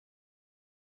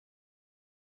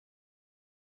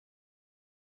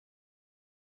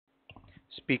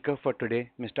Speaker for today,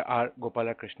 Mr. R.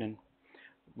 Gopalakrishnan,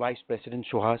 Vice President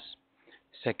Suhas,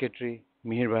 Secretary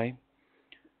Mihir,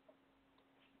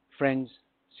 friends,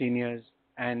 seniors,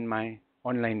 and my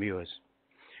online viewers.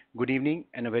 Good evening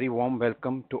and a very warm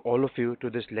welcome to all of you to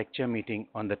this lecture meeting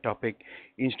on the topic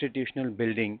Institutional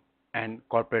Building and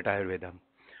Corporate Ayurveda.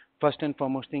 First and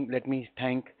foremost thing, let me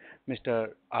thank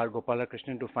Mr. R.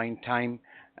 Gopalakrishnan to find time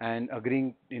and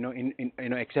agreeing,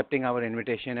 accepting our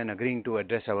invitation and agreeing to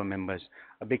address our members.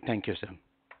 A big thank you, sir.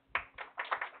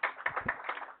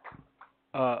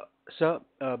 Uh, Sir,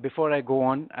 before I go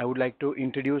on, I would like to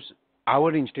introduce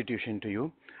our institution to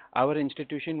you. Our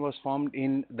institution was formed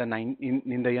in the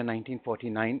year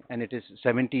 1949, and it is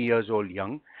 70 years old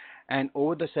young. And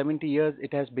over the 70 years,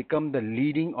 it has become the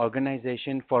leading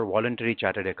organization for voluntary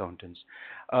chartered accountants.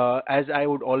 As I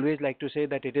would always like to say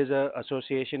that it is an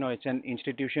association or it's an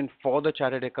institution for the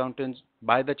chartered accountants,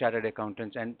 by the chartered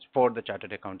accountants, and for the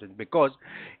chartered accountants, because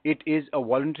it is a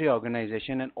voluntary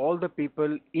organization and all the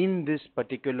people in this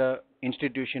particular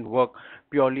institution work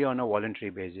purely on a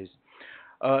voluntary basis.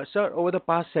 Sir, over the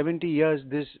past 70 years,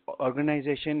 this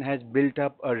organization has built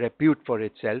up a repute for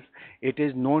itself. It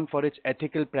is known for its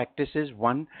ethical practices,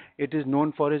 one. It is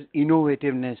known for its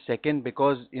innovativeness, second,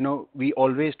 because, we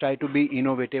always try to be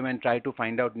innovative and try to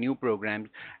find out new programs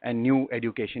and new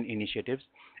education initiatives.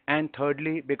 And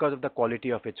thirdly, because of the quality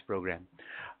of its program.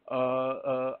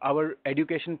 Our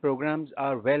education programs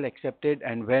are well accepted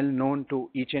and well known to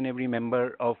each and every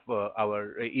member of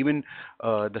even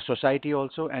the society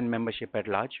also and membership at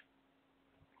large.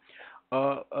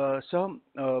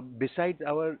 Besides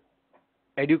our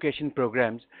education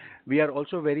programs, we are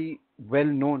also very well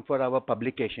known for our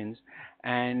publications,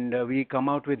 and we come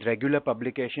out with regular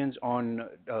publications on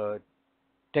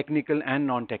technical and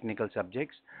non-technical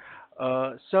subjects.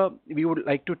 Sir, we would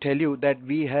like to tell you that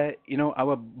we have,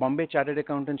 our Bombay Chartered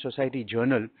Accountant Society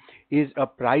Journal is a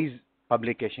prize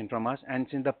publication from us, and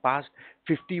since the past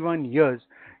 51 years,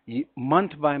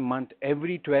 month by month,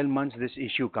 every 12 months, this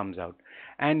issue comes out.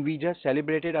 And we just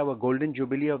celebrated our golden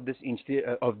jubilee of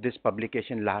this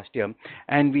publication last year,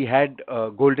 and we had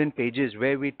golden pages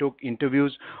where we took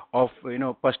interviews of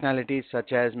personalities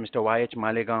such as Mr. Y.H.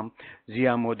 Malegam,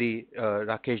 Zia Modi,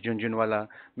 Rakesh Junjunwala,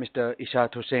 Mr.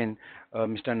 Ishaq Hussain,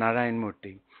 Mr. Narayan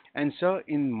Murthy. And sir,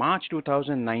 in March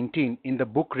 2019, in the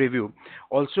book review,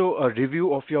 also a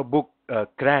review of your book,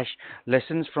 Crash,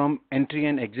 Lessons from Entry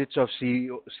and Exits of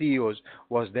CEOs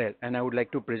was there. And I would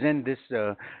like to present this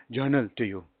journal to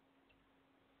you.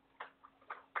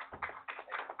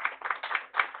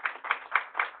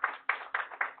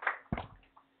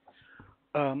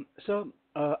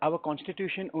 Our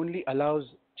constitution only allows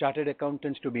chartered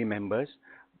accountants to be members.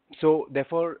 So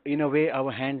therefore, in a way,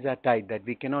 our hands are tied that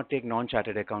we cannot take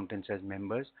non-chartered accountants as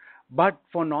members. But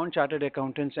for non-chartered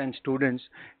accountants and students,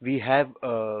 we have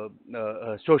a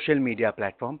social media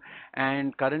platform.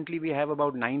 And currently, we have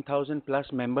about 9,000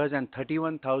 plus members and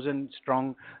 31,000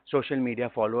 strong social media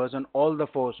followers on all the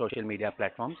 4 social media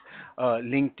platforms,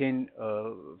 LinkedIn,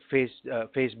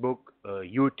 Facebook,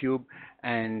 YouTube,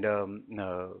 and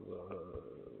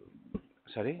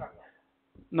sorry?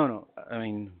 No, I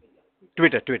mean,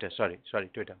 Twitter, Twitter.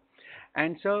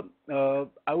 And sir,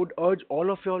 I would urge all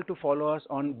of you all to follow us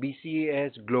on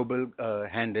BCAS global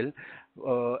handle,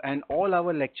 and all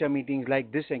our lecture meetings like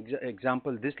this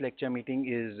example, this lecture meeting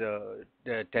is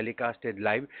telecasted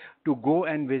live, to go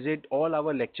and visit all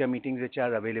our lecture meetings which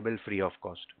are available free of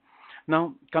cost.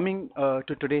 Now, coming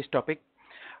to today's topic,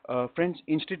 friends,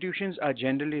 institutions are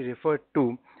generally referred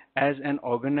to as an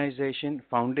organization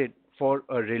founded for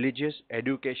a religious,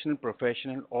 educational,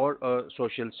 professional, or a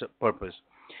social purpose.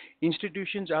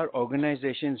 Institutions are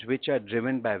organizations which are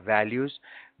driven by values,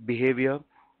 behavior,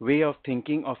 way of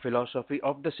thinking, or philosophy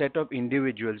of the set of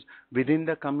individuals within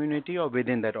the community or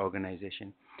within that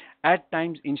organization. At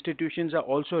times, institutions are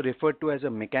also referred to as a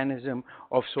mechanism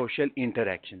of social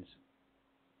interactions.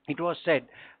 It was said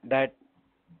that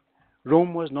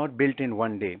Rome was not built in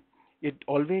one day. It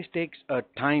always takes a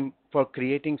time for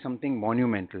creating something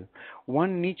monumental.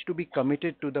 One needs to be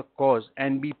committed to the cause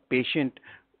and be patient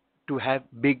to have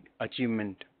big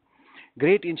achievement.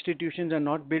 Great institutions are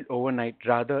not built overnight,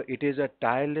 rather it is a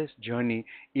tireless journey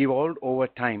evolved over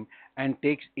time and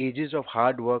takes ages of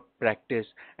hard work, practice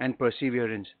and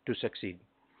perseverance to succeed.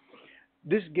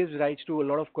 This gives rise to a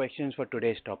lot of questions for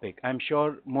today's topic. I'm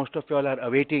sure most of you all are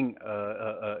awaiting,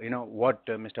 what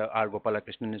Mr. R.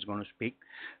 Gopalakrishnan is going to speak.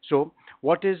 So,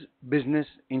 what is business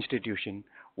institution?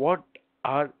 What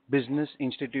are business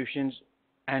institutions,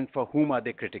 and for whom are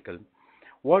they critical?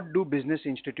 What do business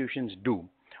institutions do?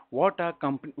 What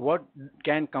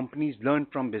can companies learn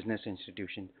from business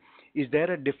institutions? Is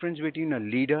there a difference between a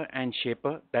leader and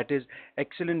shaper? That is,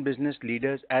 excellent business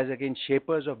leaders as against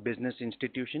shapers of business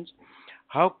institutions.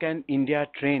 How can India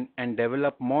train and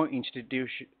develop more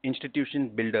institution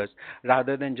builders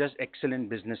rather than just excellent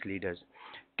business leaders?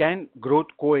 Can growth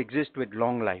coexist with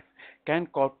long life? Can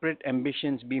corporate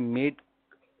ambitions be made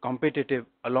competitive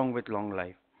along with long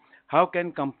life? How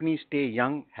can companies stay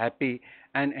young, happy,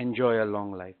 and enjoy a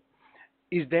long life?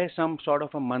 Is there some sort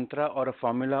of a mantra or a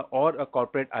formula or a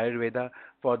corporate Ayurveda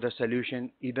for the solution,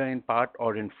 either in part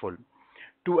or in full?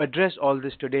 To address all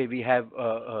this today, we have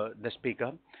the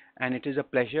speaker, and it is a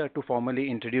pleasure to formally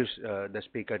introduce the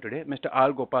speaker today, Mr.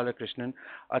 R. Gopalakrishnan,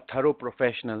 a thorough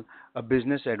professional, a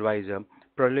business advisor,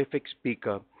 prolific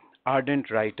speaker,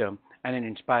 ardent writer, and an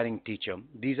inspiring teacher.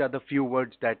 These are the few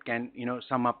words that can,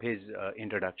 sum up his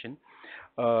introduction.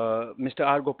 Mr.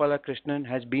 R. Gopalakrishnan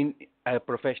has been a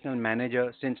professional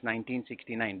manager since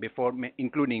 1969,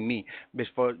 including me,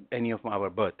 before any of our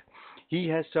birth. He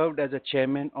has served as a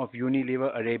chairman of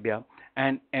Unilever Arabia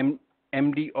and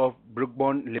MD of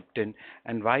Brookbond Lipton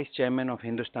and vice chairman of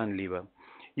Hindustan Lever.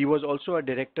 He was also a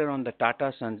director on the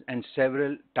Tata Sons and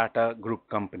several Tata Group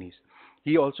companies.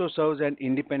 He also serves as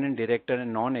independent director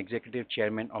and non-executive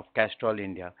chairman of Castrol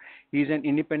India. He is an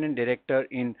independent director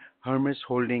in Hermes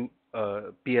Holding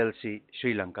PLC,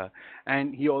 Sri Lanka,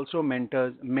 and he also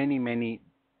mentors many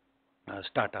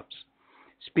startups.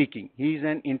 Speaking. He is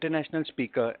an international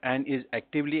speaker and is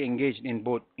actively engaged in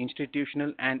both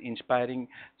institutional and inspiring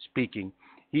speaking.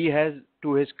 He has,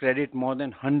 to his credit, more than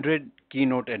 100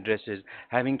 keynote addresses,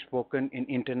 having spoken in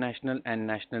international and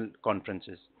national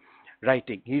conferences.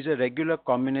 Writing. He is a regular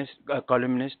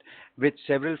columnist with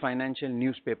several financial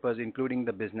newspapers, including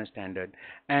the Business Standard,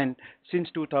 and since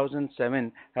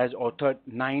 2007 has authored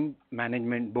 9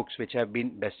 management books which have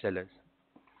been bestsellers.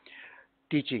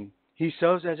 Teaching. He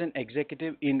serves as an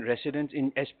executive in residence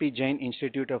in S.P. Jain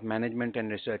Institute of Management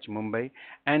and Research, Mumbai,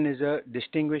 and is a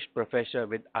distinguished professor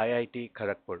with IIT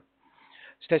Kharagpur.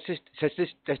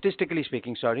 Statistically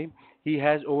speaking, he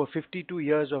has over 52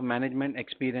 years of management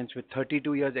experience with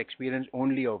 32 years experience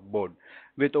only of board,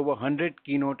 with over 100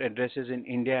 keynote addresses in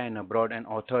India and abroad, and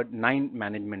authored 9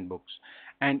 management books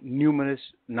and numerous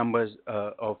numbers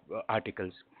of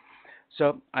articles.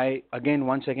 Sir,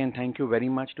 once again thank you very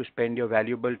much to spend your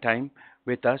valuable time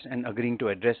with us and agreeing to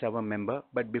address our member.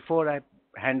 But before I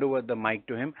hand over the mic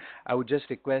to him, I would just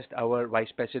request our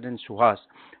Vice President Suhas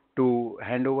to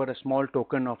hand over a small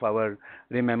token of our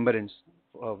remembrance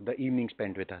of the evening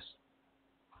spent with us.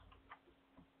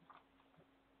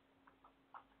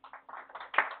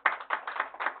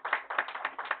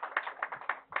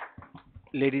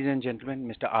 Ladies and gentlemen,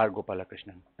 Mr. R.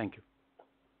 Gopalakrishnan. Thank you.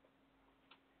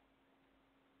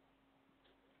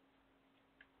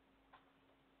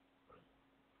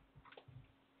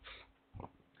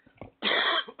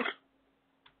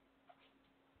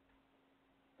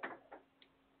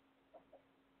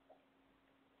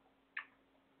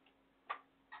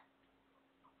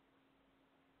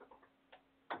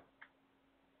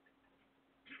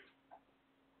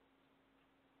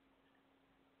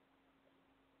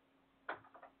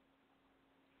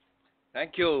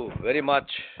 Thank you very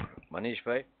much, Manish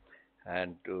Bhai,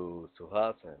 and to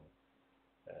Suhas and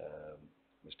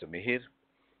Mr. Mihir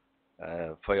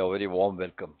for your very warm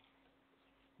welcome.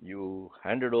 You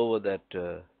handed over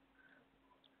that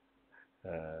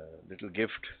little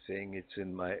gift saying it's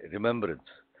in my remembrance.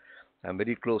 I'm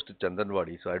very close to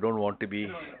Chandanwadi, so I don't want to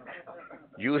be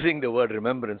using the word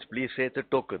remembrance. Please say it's a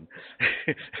token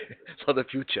for the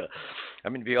future. I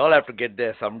mean, we all have to get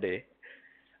there someday.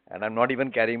 And I'm not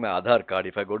even carrying my Aadhaar card.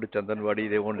 If I go to Chandanwadi,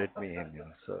 they won't let me in.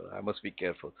 So I must be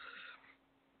careful.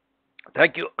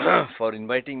 Thank you for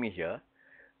inviting me here.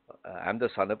 I'm the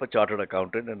son of a chartered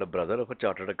accountant and a brother of a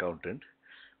chartered accountant,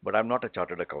 but I'm not a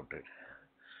chartered accountant.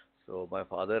 So my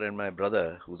father and my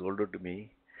brother, who's older to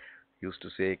me, used to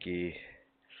say, "Ki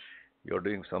you're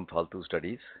doing some faltu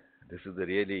studies. This is the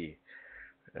really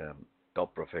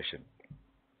top profession."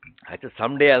 I said,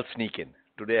 "Someday I'll sneak in."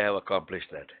 Today I have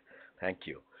accomplished that. Thank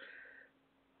you.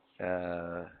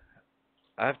 I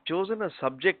have chosen a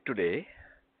subject today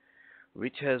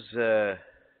which has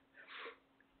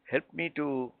helped me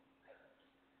to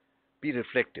be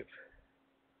reflective.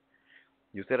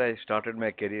 You said I started my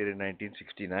career in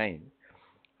 1969.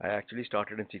 I actually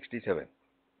started in 67.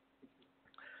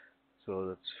 So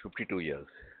that's 52 years.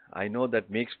 I know that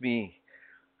makes me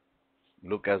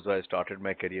look as though I started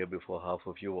my career before half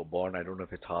of you were born. I don't know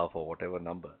if it's half or whatever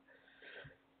number.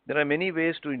 There are many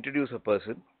ways to introduce a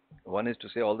person. One is to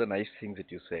say all the nice things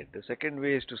that you said. The second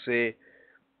way is to say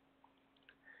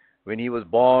when he was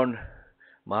born,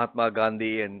 Mahatma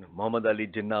Gandhi and Muhammad Ali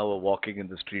Jinnah were walking in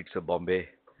the streets of Bombay,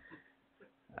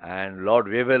 and Lord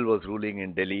Wavell was ruling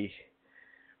in Delhi,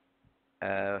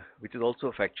 which is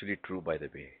also factually true, by the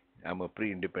way. I'm a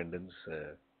pre-independence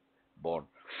born.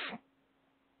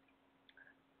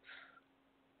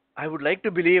 I would like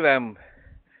to believe I'm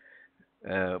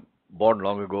uh, born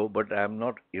long ago, but I'm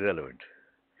not irrelevant.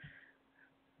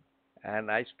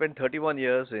 And I spent 31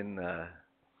 years in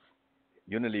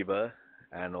Unilever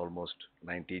and almost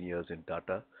 19 years in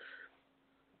Tata.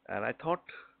 And I thought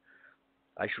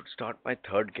I should start my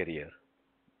third career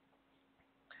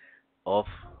of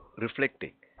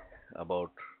reflecting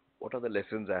about what are the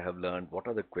lessons I have learned, what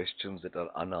are the questions that are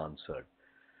unanswered.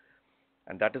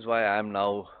 And that is why I am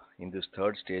now in this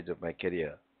third stage of my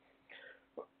career.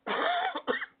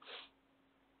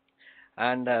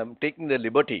 And I'm taking the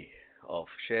liberty of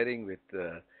sharing with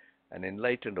an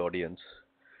enlightened audience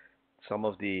some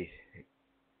of the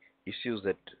issues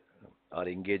that are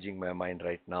engaging my mind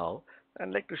right now. I'd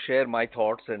like to share my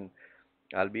thoughts, and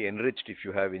I'll be enriched if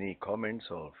you have any comments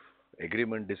or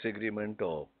agreement, disagreement,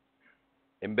 or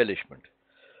embellishment.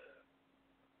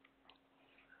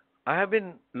 I have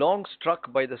been long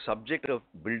struck by the subject of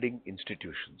building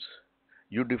institutions.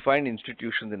 You define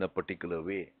institutions in a particular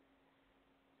way.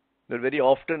 But very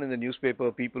often in the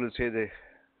newspaper, people will say the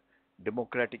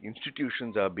democratic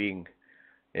institutions are being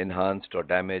enhanced or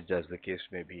damaged, as the case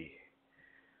may be.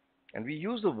 And we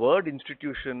use the word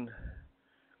institution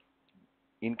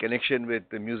in connection with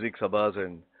the music sabhas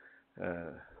and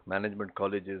management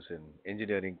colleges and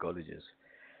engineering colleges.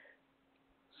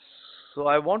 So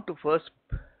I want to first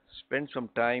spend some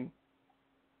time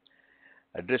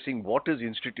addressing what does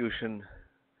institution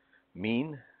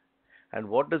mean and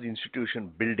what does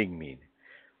institution building mean.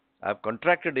 I've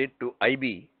contracted it to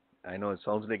IB. I know it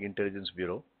sounds like Intelligence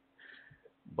Bureau,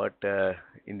 but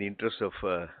in the interest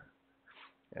of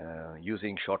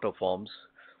using shorter forms,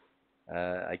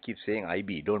 I keep saying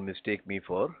IB. Don't mistake me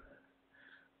for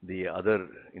the other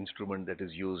instrument that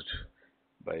is used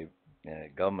by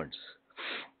governments.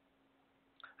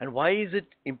 And why is it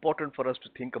important for us to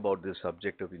think about this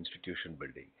subject of institution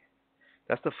building?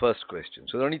 That's the first question.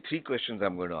 So there are only three questions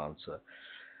I'm going to answer.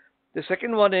 The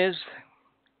second one is,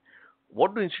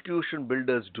 what do institution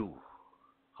builders do?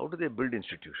 How do they build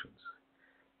institutions?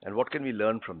 And what can we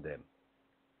learn from them?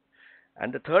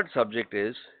 And the third subject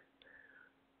is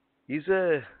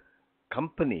a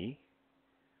company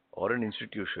or an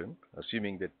institution,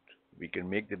 assuming that we can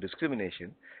make the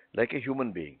discrimination, like a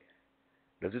human being?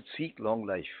 Does it seek long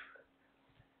life?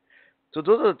 So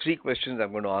those are the three questions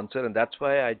I'm going to answer, and that's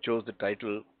why I chose the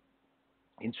title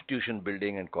Institution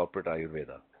Building and Corporate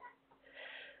Ayurveda.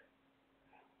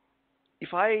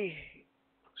 If I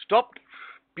stopped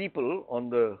people on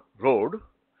the road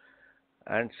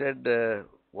and said,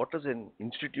 what does an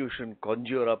institution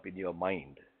conjure up in your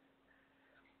mind?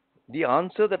 The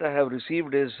answer that I have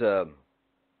received is, the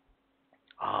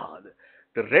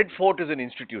Red Fort is an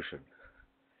institution.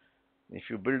 If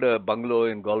you build a bungalow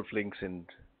in golf links in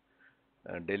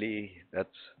Delhi,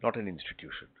 that's not an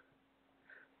institution.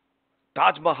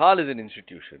 Taj Mahal is an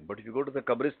institution, but if you go to the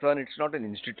Kabristan, it's not an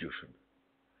institution.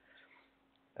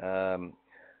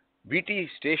 VT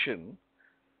station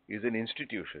is an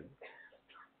institution,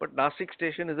 but Nasik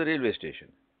station is a railway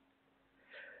station.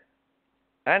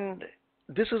 And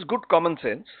this is good common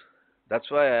sense. That's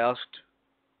why I asked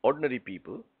ordinary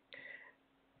people.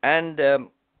 And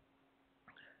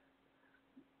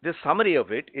the summary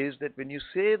of it is that when you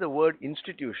say the word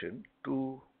institution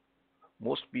to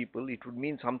most people, it would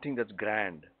mean something that's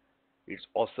grand, it's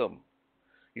awesome,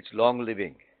 it's long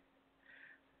living.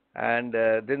 And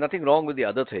there's nothing wrong with the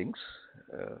other things,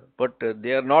 but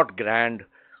they are not grand,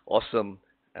 awesome,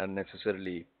 and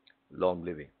necessarily long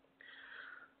living.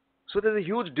 So there's a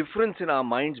huge difference in our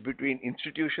minds between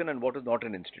institution and what is not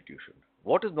an institution.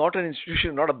 What is not an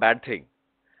institution is not a bad thing.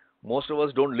 Most of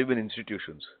us don't live in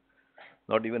institutions,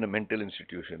 not even a mental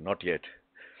institution, not yet.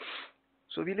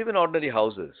 So we live in ordinary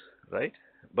houses, right?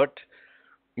 But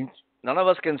none of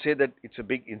us can say that it's a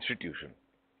big institution.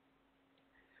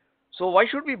 So why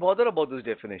should we bother about this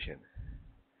definition?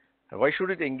 Why should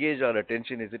it engage our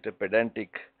attention? Is it a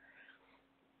pedantic?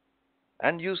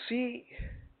 And you see,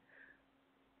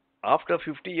 after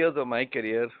 50 years of my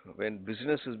career, when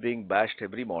business is being bashed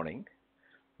every morning,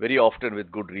 very often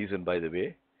with good reason, by the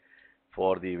way,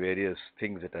 for the various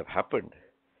things that have happened,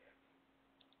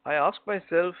 I ask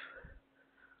myself,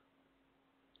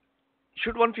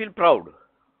 should one feel proud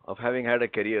of having had a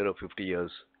career of 50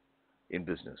 years in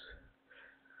business?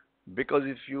 Because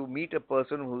if you meet a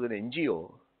person who's an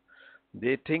NGO,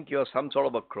 they think you're some sort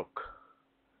of a crook.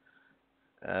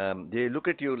 They look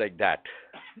at you like that.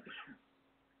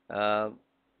 Uh,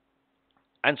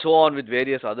 and so on with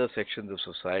various other sections of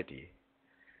society.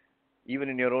 Even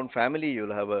in your own family,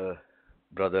 you'll have a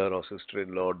brother or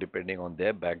sister-in-law, depending on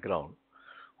their background,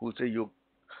 who'll say you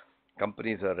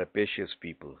companies are rapacious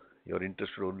people. You're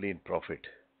interested only in profit.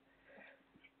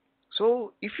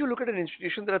 So, if you look at an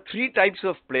institution, there are three types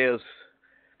of players.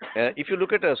 If you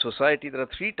look at a society, there are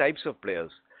three types of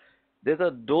players. There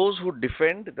are those who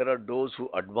defend, there are those who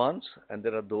advance, and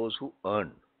there are those who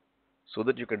earn, so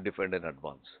that you can defend and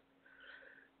advance.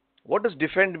 What does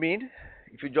defend mean?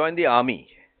 If you join the army,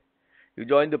 you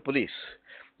join the police,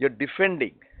 you're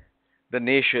defending the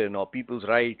nation or people's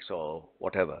rights or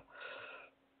whatever.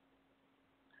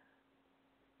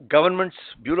 Governments,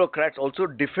 bureaucrats also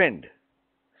defend.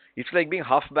 It's like being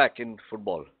halfback in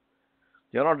football.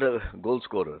 You're not a goal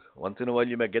scorer. Once in a while,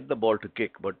 you may get the ball to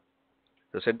kick, but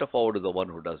the center forward is the one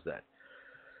who does that.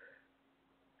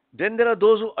 Then there are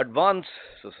those who advance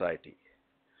society: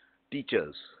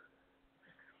 teachers,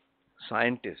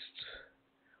 scientists,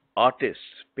 artists,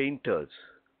 painters.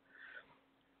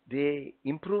 They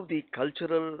improve the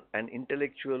cultural and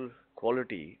intellectual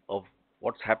quality of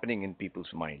what's happening in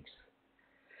people's minds.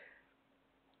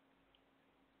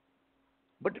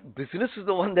 But business is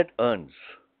the one that earns.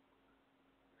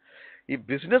 If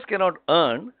business cannot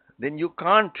earn, then you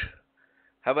can't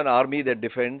have an army that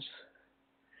defends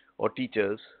or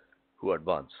teachers who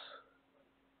advance.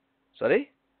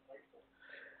 Sorry?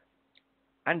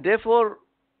 And therefore,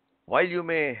 while you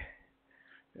may,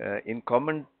 in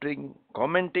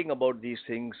commenting about these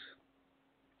things,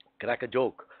 crack a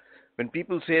joke, when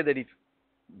people say that if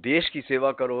देश की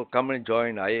सेवा करो, come and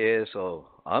join IAS or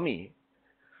army,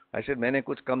 I said मैंने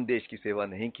कुछ कम देश की सेवा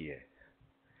नहीं की है.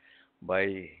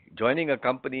 By joining a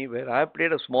company where I have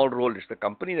played a small role, it's the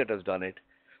company that has done it,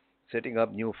 setting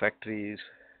up new factories,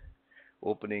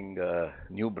 opening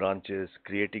new branches,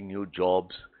 creating new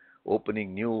jobs,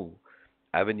 opening new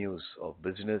avenues of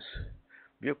business.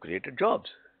 We have created jobs.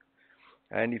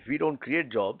 And if we don't create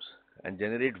jobs and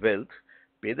generate wealth,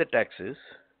 pay the taxes,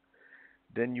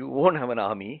 then you won't have an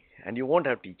army and you won't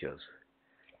have teachers.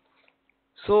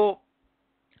 So,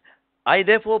 I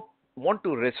therefore want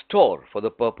to restore, for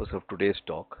the purpose of today's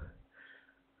talk,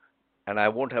 and I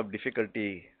won't have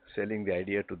difficulty selling the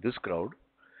idea to this crowd,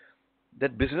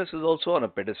 that business is also on a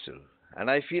pedestal. And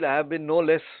I feel I have been no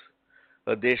less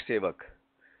a Desh Sevak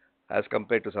as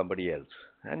compared to somebody else.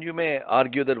 And you may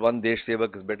argue that one Desh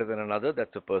Sevak is better than another,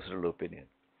 that's a personal opinion.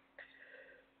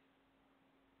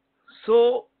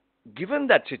 So, given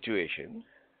that situation,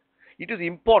 it is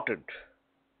important,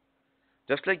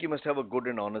 just like you must have a good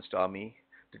and honest army,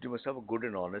 that you must have a good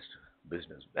and honest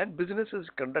business. And business is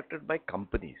conducted by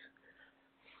companies.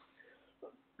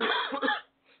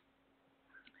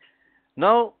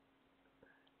 Now,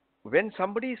 when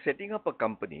somebody is setting up a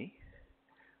company,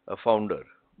 a founder,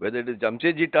 whether it is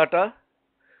Jamshedji Tata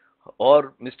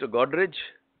or Mr. Godrej,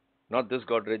 not this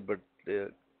Godrej but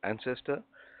the ancestor,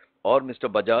 or Mr.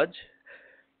 Bajaj,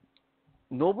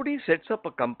 nobody sets up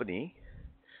a company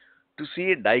to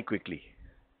see it die quickly.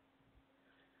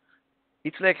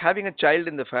 It's like having a child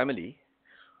in the family.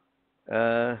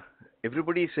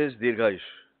 Everybody says Dirghayush.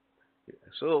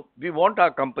 So we want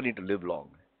our company to live long.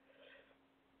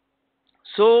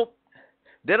 So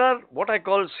there are what I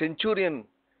call centurion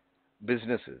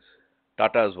businesses.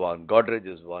 Tata is one, Godrej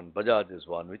is one, Bajaj is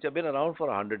one, which have been around for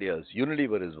 100 years.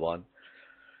 Unilever is one.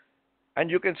 And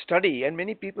you can study, and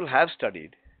many people have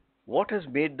studied, what has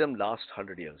made them last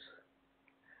 100 years.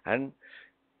 And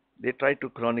they try to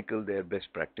chronicle their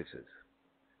best practices.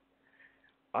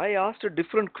 I asked a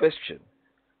different question.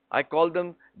 I call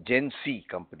them Gen C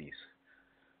companies,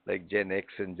 like Gen X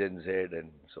and Gen Z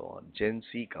and so on. Gen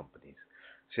C companies,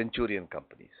 centurion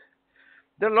companies.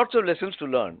 There are lots of lessons to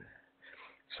learn.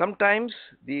 Sometimes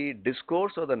the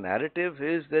discourse or the narrative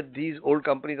is that these old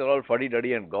companies are all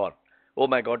fuddy-duddy and gone. Oh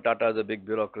my God, Tata is a big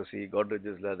bureaucracy, Godrej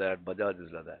is like that, Bajaj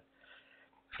is like that.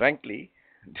 Frankly,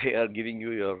 they are giving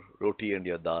you your roti and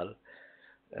your dal,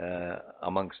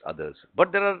 amongst others.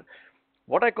 But there are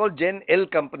what I call Gen L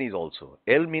companies also.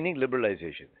 L meaning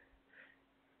liberalization.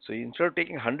 So instead of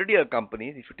taking 100-year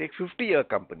companies, if you take 50-year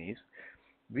companies,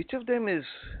 which of them is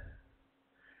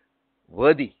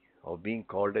worthy of being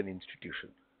called an institution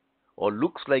or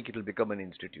looks like it will become an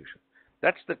institution?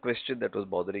 That's the question that was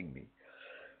bothering me.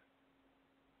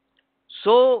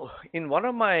 So in one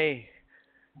of my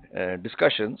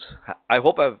discussions, I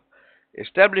hope I've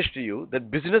established to you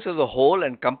that business as a whole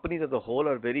and companies as a whole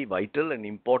are very vital and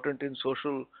important in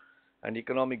social and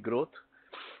economic growth.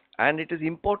 And it is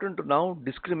important to now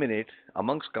discriminate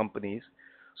amongst companies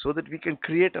so that we can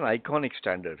create an iconic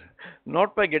standard,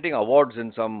 not by getting awards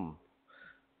in some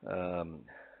um,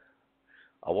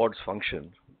 awards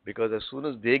function, because as soon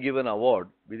as they give an award,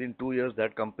 within 2 years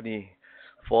that company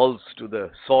falls to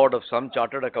the sword of some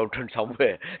chartered accountant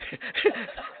somewhere.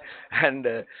 And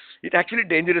it's actually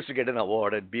dangerous to get an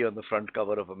award and be on the front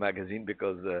cover of a magazine,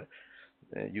 because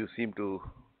you seem to,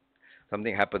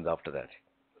 something happens after that.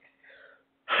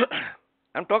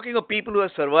 I'm talking of people who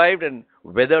have survived and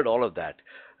weathered all of that.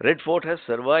 Red Fort has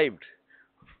survived,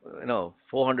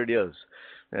 400 years.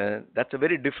 That's a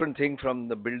very different thing from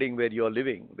the building where you're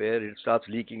living, where it starts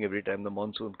leaking every time the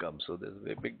monsoon comes. So there's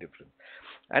a big difference.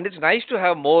 And it's nice to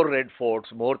have more Red Forts,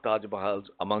 more Taj Mahals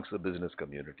amongst the business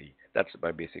community. That's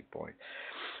my basic point.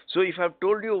 So if I've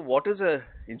told you what is a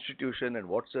institution and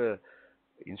what's a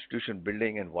institution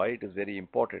building and why it is very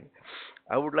important,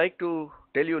 I would like to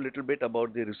tell you a little bit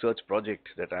about the research project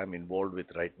that I'm involved with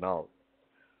right now.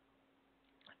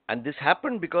 And this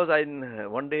happened because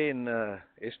one day in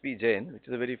SP Jain, which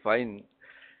is a very fine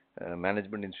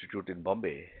management institute in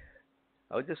Bombay,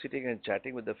 I was just sitting and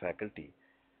chatting with the faculty.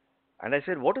 And I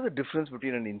said, what is the difference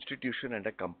between an institution and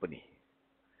a company?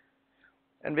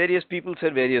 And various people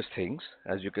said various things,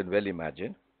 as you can well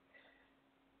imagine.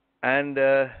 And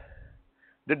the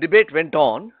debate went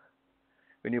on.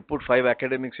 When you put 5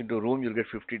 academics into a room, you'll get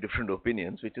 50 different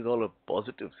opinions, which is all a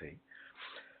positive thing.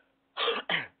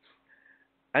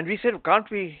 And we said, can't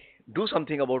we do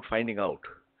something about finding out?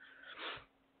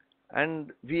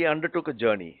 And we undertook a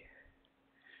journey.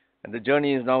 And the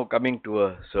journey is now coming to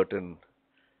a certain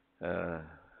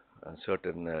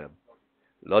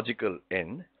logical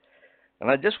end.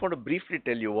 And I just want to briefly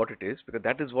tell you what it is, because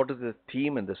that is what is the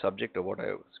theme and the subject of what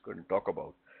I was going to talk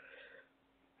about.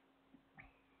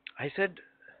 I said,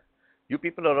 you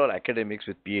people are all academics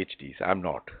with PhDs. I'm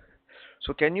not.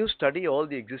 So can you study all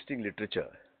the existing literature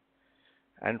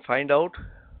and find out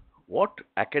what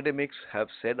academics have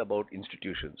said about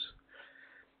institutions?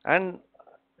 And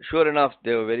sure enough,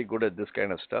 they were very good at this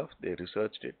kind of stuff. They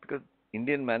researched it, because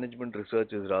Indian management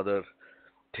research is rather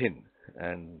thin.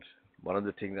 And one of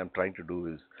the things I'm trying to do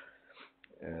is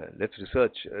let's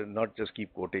research, not just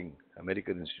keep quoting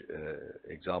American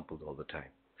examples all the time.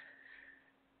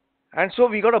 And so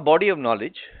we got a body of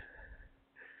knowledge,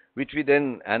 which we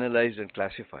then analyzed and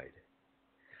classified.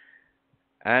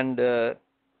 And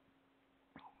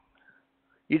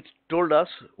it told us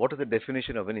what is the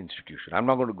definition of an institution. I'm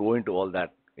not going to go into all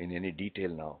that in any detail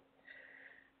now.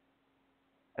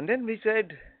 And then we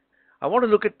said, I want to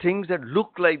look at things that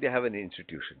look like they have an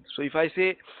institution. So if I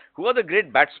say, who are the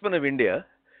great batsmen of India?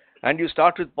 And you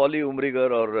start with Polly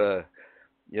Umrigar or,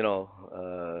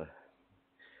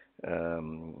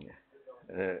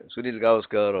 Sunil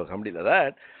Gavaskar or somebody like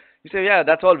that, you say, yeah,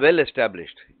 that's all well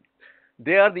established.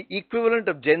 They are the equivalent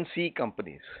of Gen C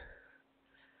companies.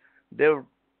 They've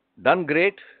done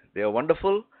great. They are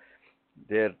wonderful.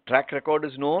 Their track record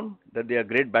is known. That they are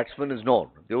great batsmen is known.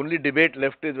 The only debate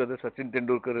left is whether Sachin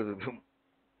Tendulkar is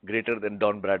greater than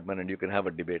Don Bradman, and you can have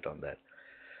a debate on that.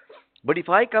 But if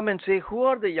I come and say, who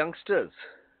are the youngsters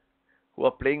who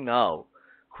are playing now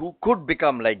who could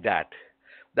become like that?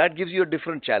 That gives you a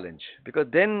different challenge, because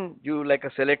then you, like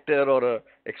a selector or an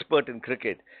expert in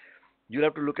cricket, you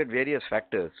have to look at various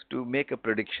factors to make a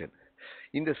prediction.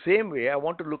 In the same way, I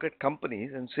want to look at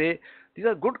companies and say, these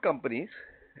are good companies,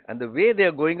 and the way they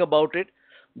are going about it,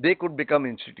 they could become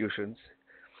institutions,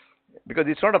 because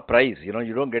it's not a prize. You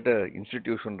don't get an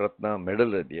institution Ratna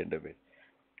medal at the end of it.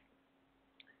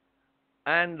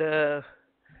 And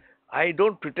I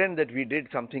don't pretend that we did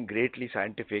something greatly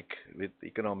scientific with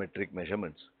econometric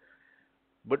measurements,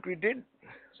 but we did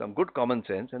some good common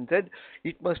sense and said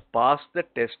it must pass the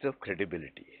test of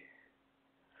credibility.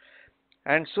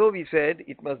 And so we said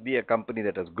it must be a company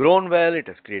that has grown well, it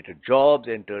has created jobs,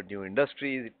 entered new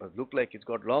industries, it must look like it's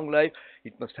got long life,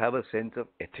 it must have a sense of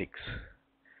ethics,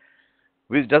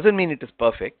 which doesn't mean it is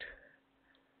perfect,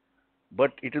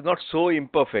 but it is not so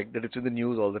imperfect that it's in the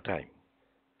news all the time,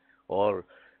 or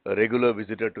a regular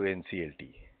visitor to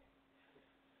NCLT.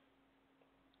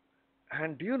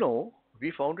 And do you know, we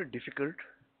found it difficult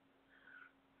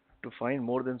to find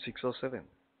more than 6 or 7.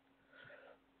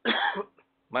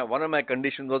 One of my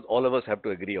conditions was all of us have to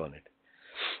agree on it.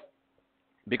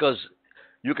 Because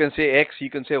you can say X, you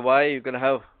can say Y, you can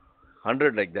have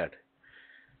 100 like that.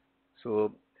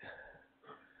 So,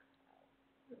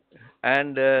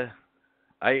 and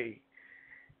I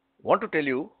want to tell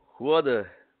you who are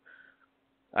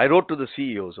I wrote to the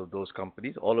CEOs of those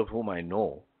companies, all of whom I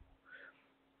know,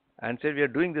 and said, we are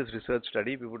doing this research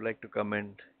study. We would like to come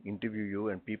and interview you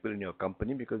and people in your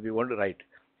company, because we want to write.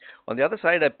 On the other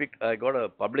side, I got a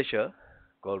publisher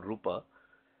called Rupa,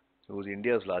 who was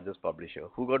India's largest publisher,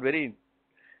 who got very,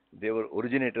 they were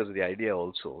originators of the idea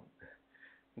also.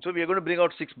 And so we are going to bring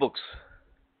out 6 books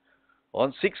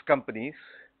on 6 companies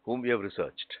whom we have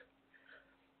researched.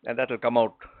 And that will come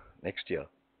out next year.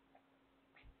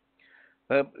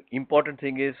 The important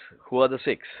thing is, who are the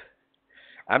 6?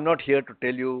 I'm not here to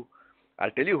tell you,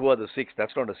 I'll tell you who are the 6,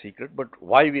 that's not a secret, but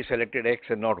why we selected X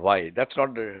and not Y, that's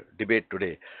not the debate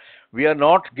today. We are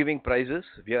not giving prizes,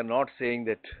 we are not saying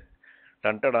that,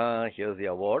 tan-ta-da, here's the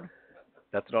award,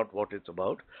 that's not what it's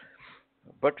about.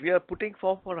 But we are putting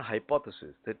forward a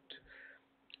hypothesis that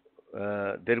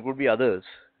there could be others.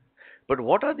 But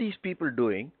what are these people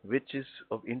doing which is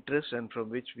of interest and from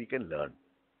which we can learn?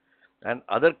 And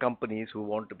other companies who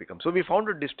want to become. So we found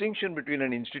a distinction between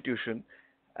an institution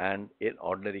and an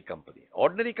ordinary company.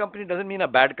 Ordinary company doesn't mean a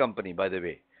bad company, by the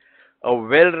way. A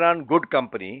well-run, good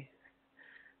company,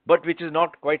 but which is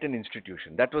not quite an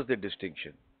institution. That was the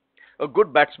distinction. A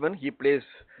good batsman, he plays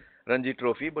Ranji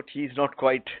Trophy, but he's not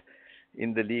quite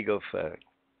in the league of...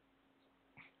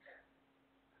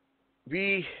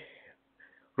 we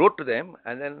wrote to them,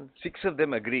 and then 6 of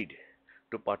them agreed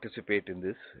to participate in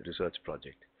this research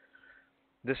project.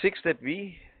 The 6 that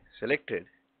we selected,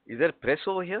 is there press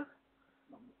over here?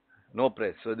 No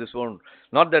press, so this won't,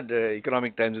 not that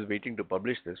Economic Times is waiting to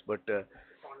publish this, but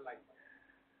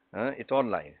it's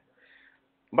online.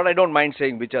 But I don't mind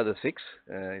saying which are the 6.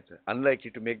 It's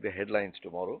unlikely to make the headlines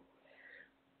tomorrow.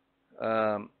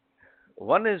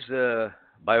 One is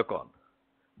Biocon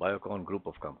group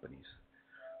of companies.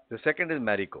 The second is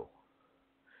Marico.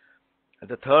 And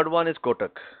the third one is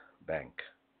Kotak Bank.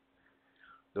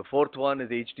 The fourth one is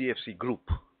HDFC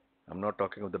Group. I'm not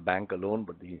talking of the bank alone,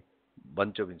 but the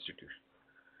bunch of institutions.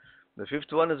 The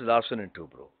fifth one is Larsen and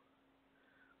Toubro.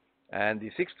 And the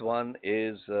sixth one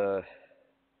is Tata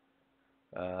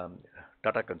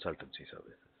Consultancy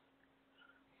Services.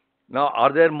 Now,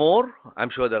 are there more? I'm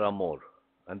sure there are more.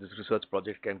 And this research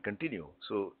project can continue.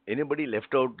 So anybody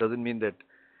left out doesn't mean that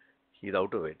he's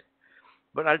out of it.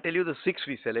 But I'll tell you the 6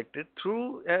 we selected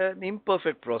through an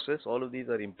imperfect process. All of these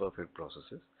are imperfect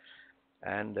processes.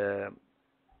 And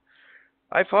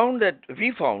we found there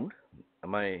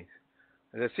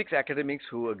are 6 academics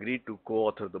who agreed to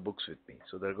co-author the books with me.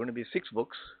 So there are going to be 6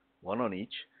 books, 1 on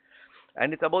each.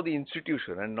 And it's about the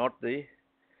institution and not the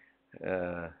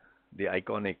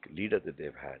iconic leader that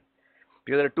they've had.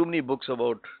 Because there are too many books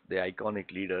about the iconic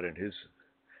leader and his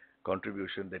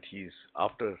contribution that he's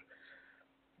after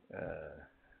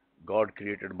God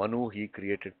created Manu, he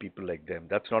created people like them.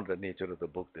 That's not the nature of the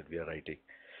book that we are writing.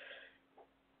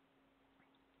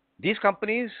 These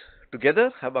companies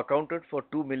together have accounted for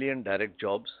 2 million direct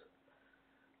jobs,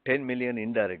 10 million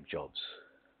indirect jobs,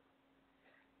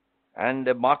 and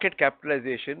the market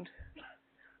capitalization,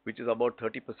 which is about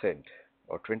 30%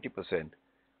 or 20%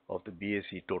 of the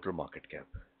BSE total market cap.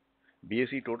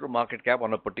 BSE total market cap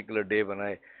on a particular day when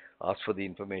I asked for the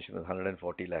information was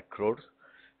 140 lakh crores,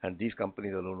 and these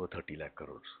companies alone were 30 lakh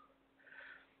crores.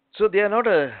 So they are not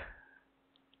a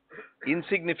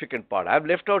insignificant part. I've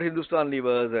left out Hindustan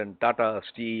Levers and Tata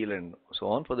Steel and so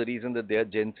on for the reason that they are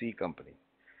Gen Z companies.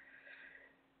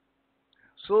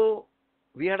 So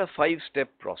we had a 5-step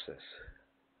process.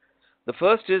 The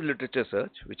first is literature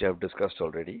search, which I have discussed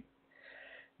already.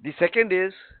 The second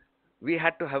is we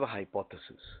had to have a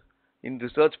hypothesis. In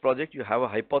research project, you have a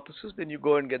hypothesis, then you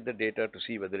go and get the data to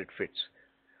see whether it fits.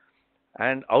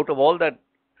 And out of all that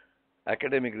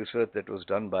academic research that was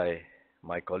done by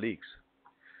my colleagues,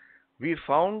 we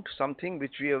found something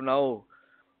which we have now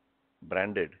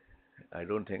branded. I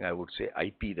don't think I would say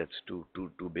IP, that's too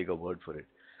big a word for it,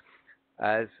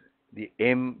 as the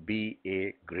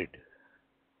MBA grid.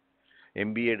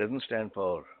 MBA doesn't stand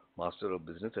for Master of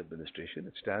Business Administration.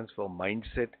 It stands for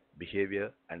Mindset,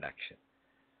 Behavior and Action.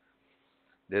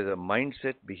 There's a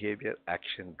Mindset, Behavior,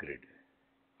 Action grid.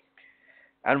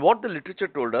 And what the literature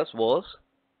told us was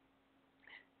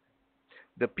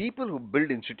the people who build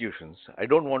institutions, I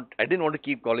didn't want to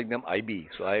keep calling them IB,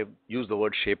 so I used the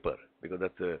word shaper because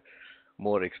that's a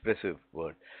more expressive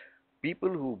word. People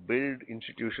who build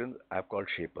institutions I've called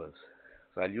shapers.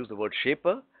 So I'll use the word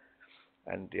shaper,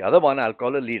 and the other one I'll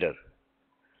call a leader.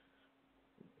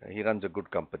 He runs a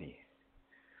good company.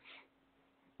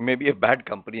 Maybe a bad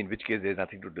company, in which case there's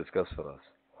nothing to discuss for us.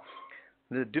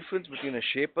 There's a difference between a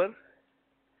shaper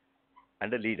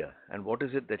and a leader. And what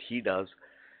is it that he does?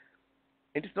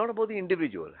 It is not about the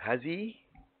individual. Has he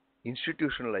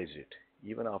institutionalized it?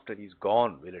 Even after he's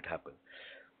gone, will it happen?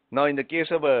 Now, in the case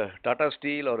of a Tata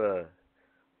Steel or a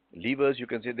Levers, you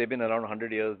can say they've been around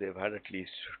 100 years. They've had at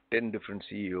least 10 different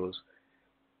CEOs.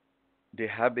 They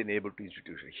have been able to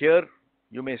institutionalize. Here,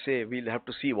 you may say, we'll have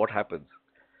to see what happens.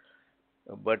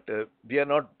 but we are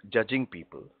not judging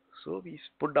people. So we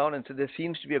put down and said there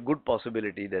seems to be a good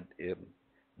possibility that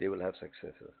they will have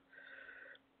successes.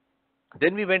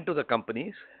 Then we went to the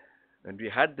companies and we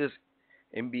had this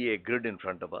MBA grid in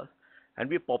front of us and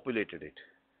we populated it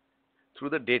through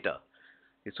the data.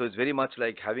 So it's very much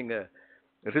like having a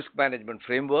risk management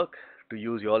framework, to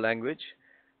use your language,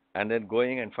 and then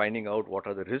going and finding out what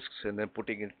are the risks and then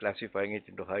putting it, classifying it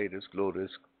into high risk, low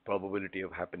risk, probability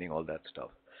of happening, all that stuff.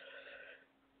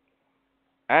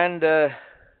 And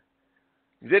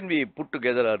then we put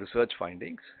together our research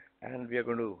findings and we are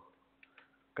going to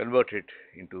convert it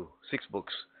into 6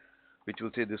 books, which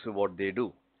will say this is what they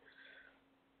do.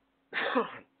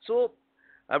 So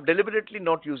I'm deliberately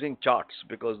not using charts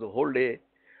because the whole day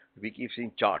we keep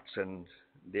seeing charts and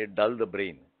they dull the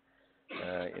brain,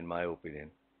 in my opinion.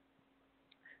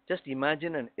 Just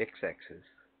imagine an x-axis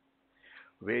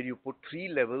where you put 3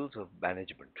 levels of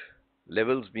management.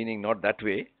 Levels meaning not that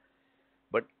way,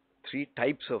 but 3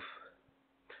 types of.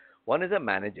 One is a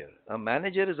manager. A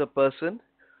manager is a person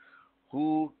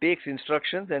who takes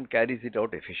instructions and carries it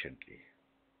out efficiently.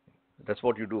 That's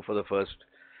what you do for the first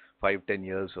 5, 10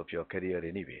 years of your career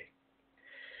anyway.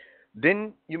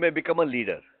 Then you may become a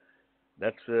leader.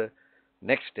 That's the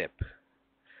next step.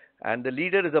 And the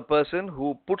leader is a person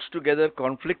who puts together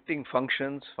conflicting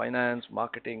functions, finance,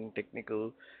 marketing,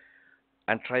 technical,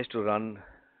 and tries to run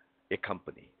a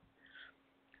company.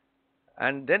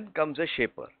 And then comes a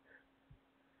shaper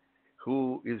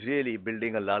who is really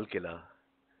building a Lal Killa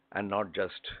and not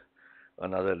just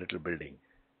another little building.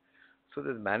 So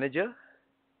there's manager,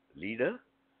 leader,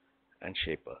 and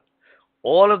shaper.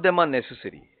 All of them are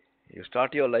necessary. You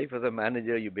start your life as a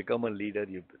manager, you become a leader,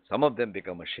 some of them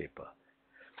become a shaper.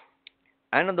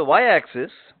 And on the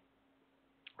y-axis,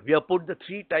 we have put the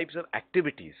 3 types of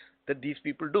activities that these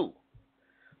people do.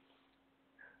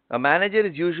 A manager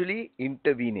is usually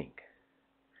intervening.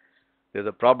 There's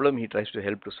a problem, he tries to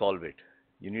help to solve it.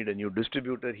 You need a new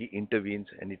distributor, he intervenes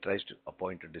and he tries to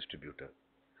appoint a distributor.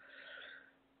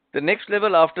 The next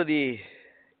level after the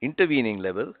intervening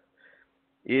level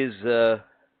is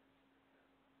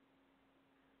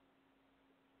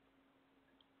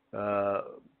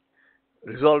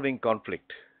resolving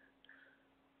conflict.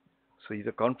 So he's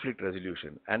a conflict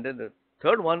resolution. And then the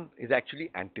third one is actually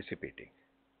anticipating.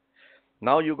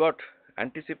 Now you got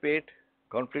anticipate,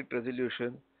 conflict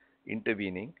resolution,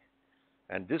 intervening,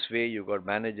 and this way you got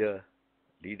manager,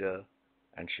 leader,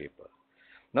 and shaper.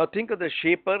 Now think of the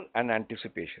shaper and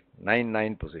anticipation,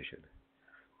 9-9 position.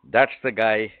 That's the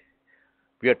guy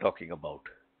we are talking about.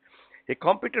 A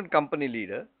competent company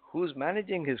leader who's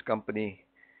managing his company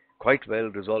quite well,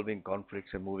 resolving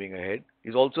conflicts and moving ahead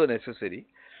is also necessary.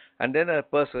 And then a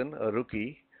person, a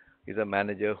rookie, is a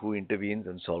manager who intervenes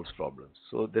and solves problems.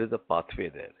 So there is a pathway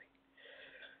there.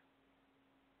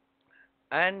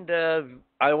 And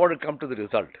I want to come to the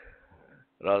result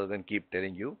rather than keep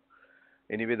telling you.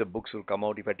 Anyway, the books will come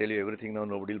out. If I tell you everything now,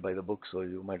 nobody will buy the book, so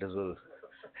you might as well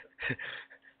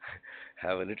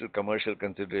have a little commercial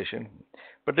consideration.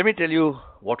 But let me tell you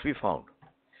what we found.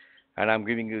 And I'm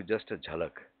giving you just a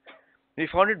jhalak. We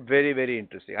found it very, very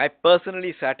interesting. I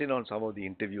personally sat in on some of the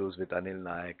interviews with Anil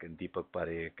Nayak and Deepak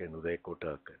Parekh and Uday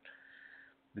Kotak.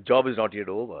 The job is not yet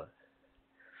over.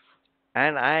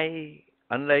 And I,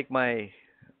 unlike my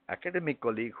academic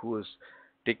colleague who was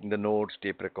taking the notes,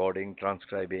 tape recording,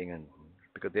 transcribing, and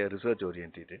because they are research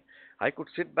oriented, I could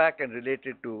sit back and relate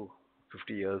it to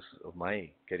 50 years of my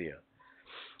career.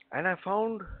 And I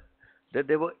found that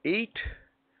there were 8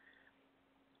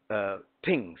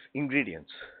 things,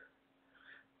 ingredients.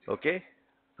 Okay,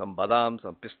 some badam,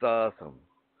 some pista, some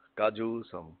kaju,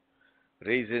 some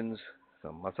raisins,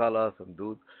 some masala, some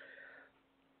doodh.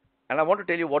 And I want to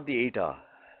tell you what the 8 are.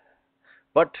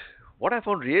 But what I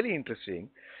found really interesting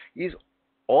is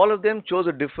all of them chose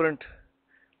a different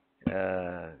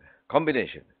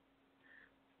combination.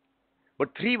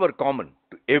 But 3 were common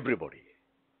to everybody.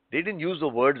 They didn't use the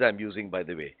words I'm using, by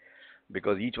the way,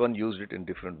 because each one used it in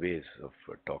different ways of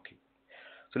talking.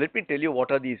 So let me tell you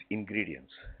what are these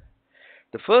ingredients.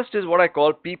 The first is what I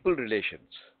call people relations.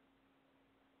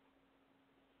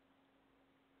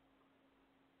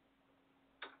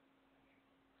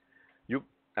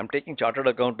 I'm taking chartered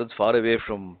accountants far away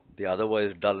from the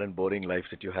otherwise dull and boring life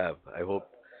that you have. I hope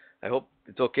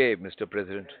it's okay, Mr.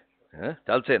 President.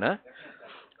 Chalse na?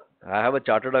 I have a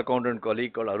chartered accountant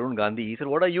colleague called Arun Gandhi. He said,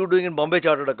 "What are you doing in Bombay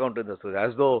Chartered Accountants?"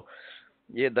 As though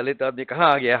ये दलित आदमी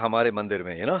कहाँ आ गया हमारे मंदिर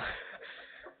में, you know?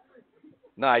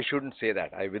 No, I shouldn't say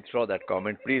that. I withdraw that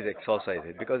comment. Please exorcise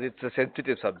it because it's a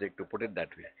sensitive subject, to put it that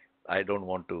way. I don't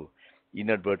want to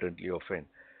inadvertently offend.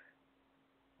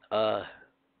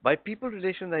 By people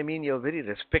relations, I mean you're very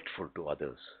respectful to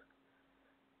others.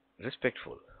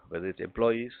 Respectful, whether it's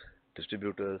employees,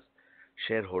 distributors,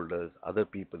 shareholders, other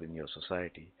people in your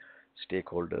society,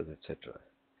 stakeholders, etc.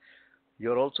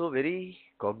 You're also very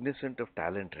cognizant of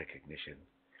talent recognition.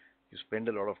 You spend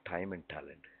a lot of time in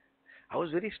talent. I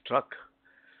was very struck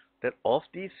that of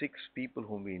these six people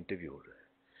whom we interviewed,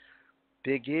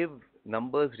 they gave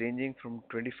numbers ranging from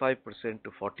 25%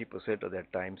 to 40% of their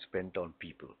time spent on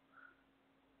people.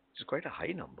 It's quite a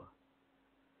high number.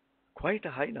 Quite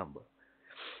a high number.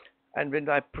 And when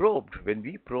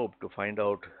we probed to find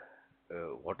out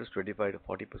what is 25 to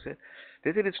 40%,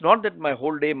 they said it's not that my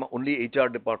whole day only HR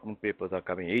department papers are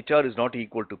coming. HR is not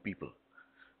equal to people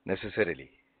necessarily.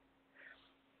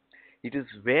 It is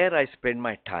where I spend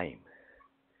my time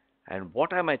and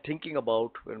what am I thinking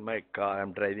about when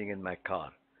I'm driving in my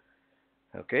car.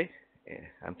 Okay,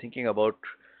 I'm thinking about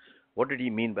what did he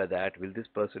mean by that? Will this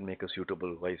person make a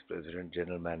suitable vice president,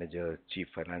 general manager, chief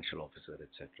financial officer,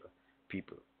 etc.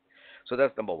 People. So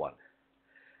that's number one.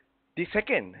 The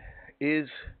second is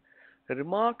a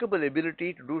remarkable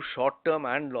ability to do short term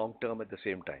and long term at the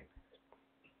same time.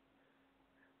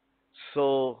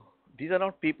 So these are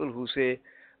not people who say,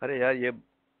 "Arey yaar, ye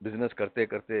business karte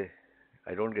karte,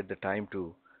 I don't get the time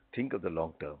to think of the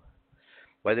long term."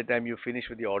 By the time you finish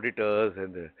with the auditors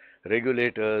and the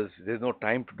regulators, there's no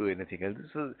time to do anything else.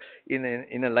 This is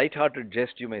in a light-hearted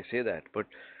jest, you may say that, but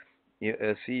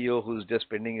a CEO who's just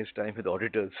spending his time with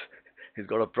auditors, he's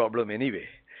got a problem anyway.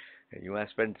 You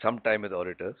must spend some time with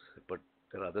auditors, but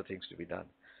there are other things to be done.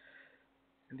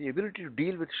 And the ability to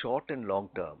deal with short and long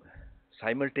term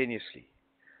simultaneously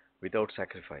without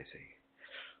sacrificing.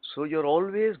 So you're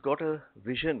always got a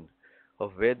vision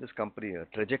of where this company, a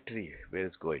trajectory, where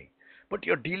it's going. But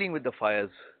you're dealing with the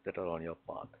fires that are on your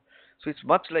path. So it's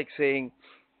much like saying,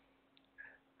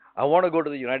 I want to go to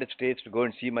the United States to go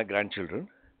and see my grandchildren,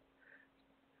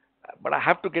 but I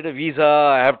have to get a visa,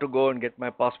 I have to go and get my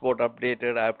passport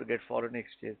updated, I have to get foreign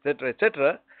exchange,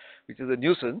 etc., which is a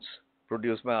nuisance.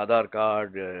 Produce my Aadhaar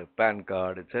card, PAN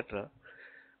card, etc.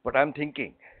 But I'm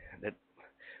thinking that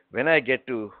when I get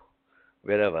to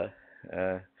wherever,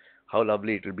 how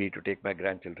lovely it will be to take my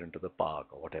grandchildren to the park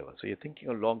or whatever. So you're thinking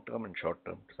of long term and short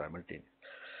term simultaneously.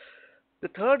 The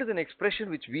third is an expression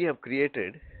which we have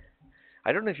created.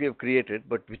 I don't know if we have created,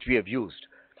 but which we have used,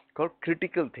 called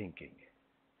critical thinking.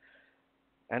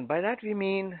 And by that we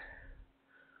mean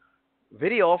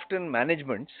very often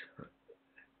managers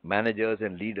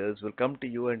and leaders will come to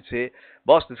you and say,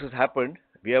 boss, this has happened.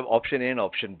 We have option A and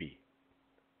option B.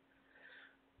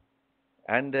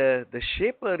 And the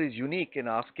shaper is unique in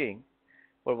asking,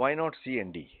 well, why not C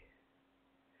and D?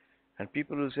 And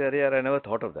people will say, I never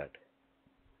thought of that.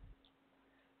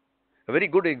 A very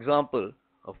good example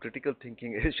of critical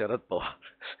thinking is Sharad Pawar.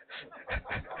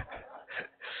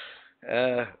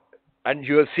 And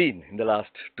you have seen in the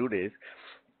last 2 days,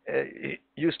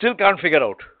 you still can't figure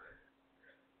out,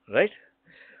 right?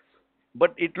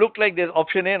 But it looked like there's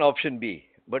option A and option B,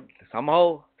 but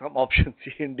somehow some option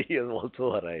C and D has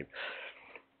also arrived.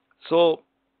 So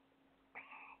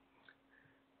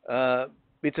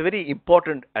it's a very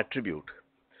important attribute.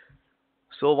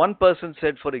 So one person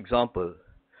said, for example,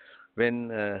 when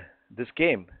this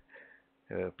came,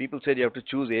 people said you have to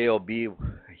choose A or B.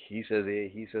 He says A,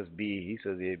 he says B, he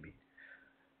says A, B.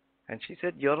 And she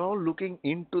said, you're all looking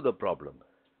into the problem.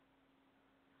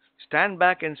 Stand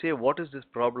back and say, what is this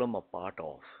problem a part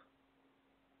of?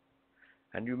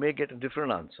 And you may get a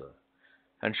different answer.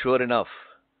 And sure enough,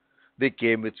 they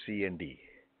came with C and D.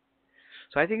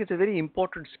 So I think it's a very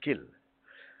important skill.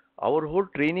 Our whole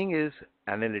training is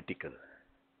analytical.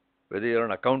 Whether you're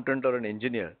an accountant or an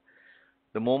engineer,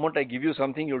 the moment I give you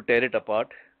something, you'll tear it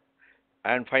apart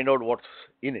and find out what's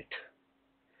in it.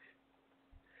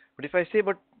 But if I say,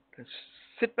 but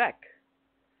sit back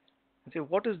and say,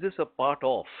 what is this a part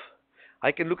of?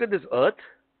 I can look at this earth.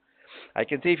 I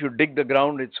can say if you dig the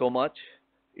ground, it's so much.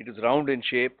 It is round in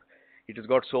shape. It has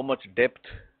got so much depth.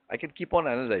 I can keep on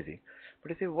analyzing.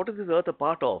 But I say, what is this earth a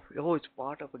part of? Oh, it's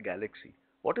part of a galaxy.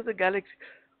 What is a galaxy?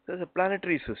 There's a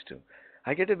planetary system.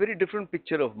 I get a very different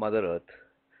picture of Mother Earth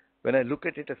when I look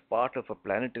at it as part of a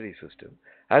planetary system,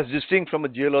 as distinct from a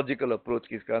geological approach,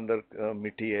 ki iske andar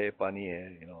mitti hai, pani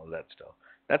hai, all that stuff.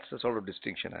 That's the sort of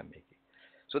distinction I'm making.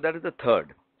 So that is the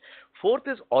third. Fourth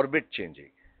is orbit changing.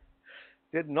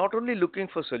 They're not only looking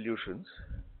for solutions,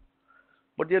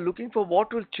 but they're looking for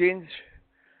what will change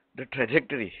the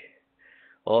trajectory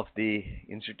of the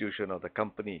institution or the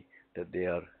company that they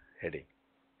are heading.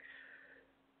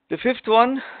 The fifth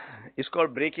one is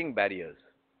called breaking barriers.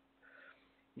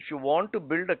 If you want to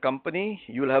build a company,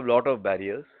 you'll have a lot of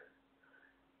barriers.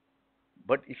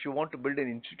 But if you want to build an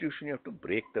institution, you have to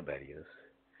break the barriers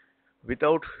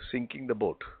without sinking the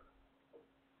boat.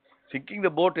 Sinking the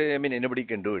boat, I mean, anybody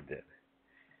can do it there.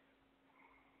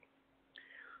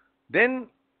 Then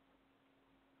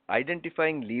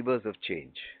identifying levers of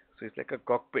change. So it's like a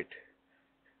cockpit.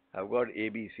 I've got A,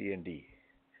 B, C, and D.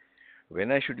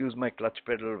 When I should use my clutch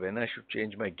pedal, when I should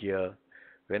change my gear,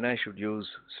 when I should use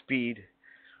speed,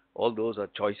 all those are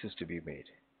choices to be made.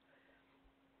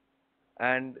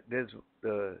 And there's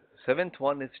the seventh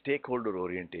one is stakeholder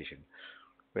orientation.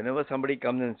 Whenever somebody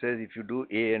comes and says, if you do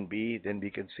A and B, then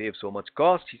we can save so much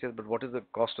cost, he says, but what is the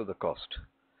cost of the cost?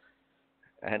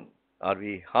 And are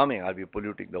we harming? Are we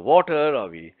polluting the water? Are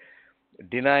we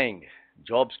denying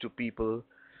jobs to people?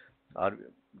 Are we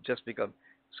just become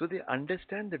so they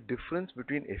understand the difference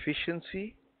between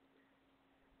efficiency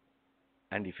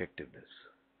and effectiveness.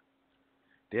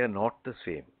 They are not the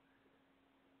same.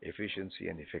 Efficiency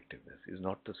and effectiveness is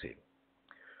not the same.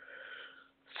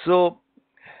 So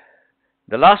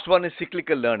the last one is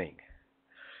cyclical learning.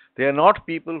 They are not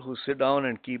people who sit down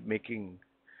and keep making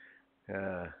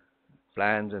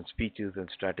plans and speeches and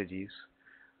strategies.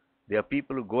 They are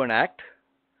people who go and act.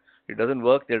 It doesn't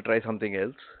work, they'll try something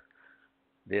else.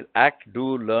 They'll act,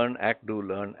 do, learn, act, do,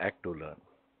 learn, act, do, learn.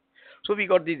 So we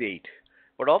got these 8.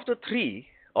 But of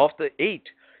the 8,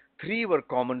 3 were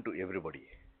common to everybody.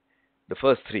 The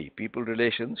first 3, people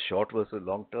relations, short versus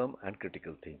long term, and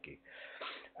critical thinking.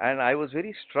 And I was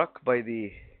very struck by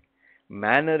the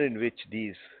manner in which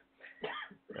these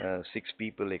 6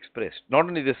 people expressed. Not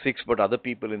only the 6, but other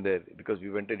people in there, because we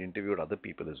went and interviewed other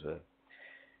people as well.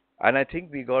 And I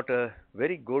think we got a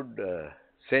very good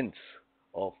sense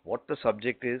of what the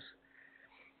subject is,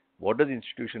 what does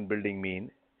institution building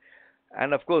mean,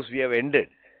 and of course we have ended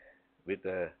with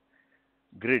a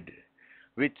grid,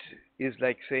 which is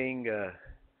like saying,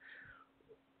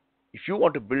 if you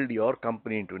want to build your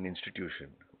company into an institution,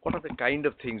 what are the kind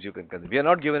of things you can consider? We are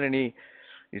not given any,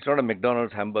 it's not a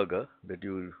McDonald's hamburger that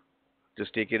you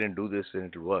just take it and do this and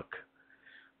it will work.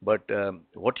 But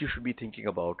what you should be thinking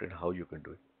about and how you can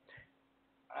do it.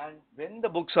 And when the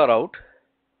books are out,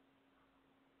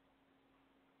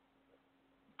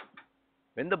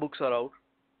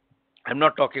 I'm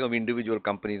not talking of individual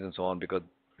companies and so on, because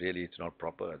really it's not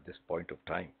proper at this point of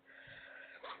time.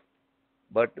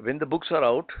 But when the books are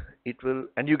out, it will,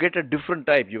 and you get a different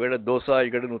type. You get a dosa,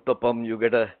 you get an uttapam, you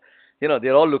get a,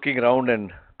 they're all looking round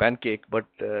and pancake, but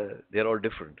they're all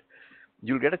different.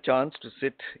 You'll get a chance to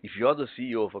sit, if you're the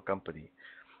CEO of a company,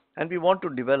 and we want to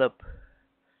develop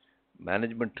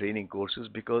management training courses,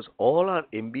 because all our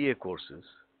MBA courses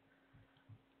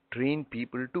train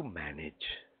people to manage.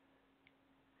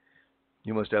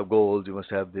 You must have goals, you must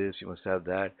have this, you must have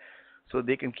that, so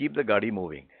they can keep the gadi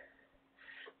moving.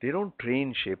 They don't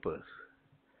train shapers.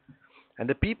 And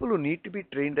the people who need to be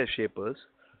trained as shapers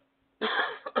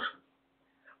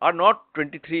are not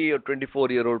 23 or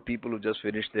 24-year-old people who just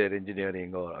finished their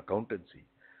engineering or accountancy.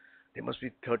 They must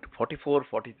be 30,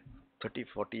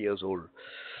 40 years old,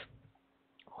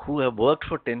 who have worked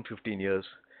for 10, 15 years.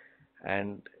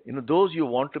 And those you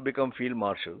want to become field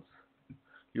marshals,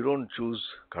 you don't choose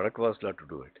Khadakwasla to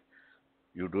do it.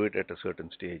 You do it at a certain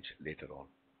stage later on.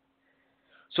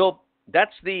 So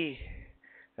that's the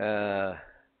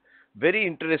very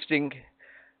interesting,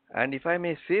 and if I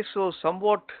may say so,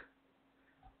 somewhat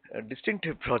a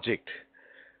distinctive project.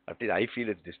 At least I feel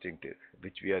it's distinctive,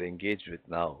 which we are engaged with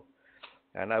now.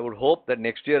 And I would hope that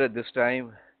next year at this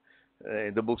time,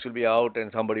 the books will be out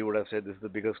and somebody would have said this is the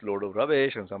biggest load of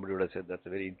rubbish, and somebody would have said that's a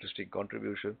very interesting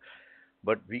contribution.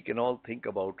 But we can all think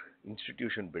about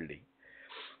institution building.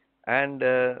 And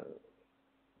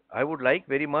I would like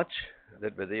very much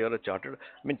that whether you're a chartered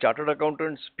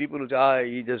accountants, people who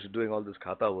say, he's just doing all this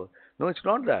khata work. No, it's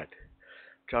not that.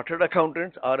 Chartered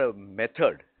accountants are a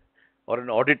method, or an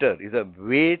auditor is a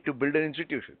way to build an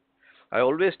institution. I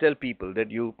always tell people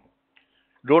that you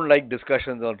don't like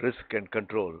discussions on risk and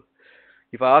control.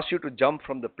 If I ask you to jump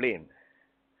from the plane,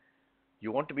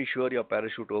 you want to be sure your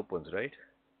parachute opens, right?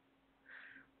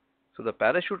 So the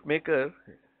parachute maker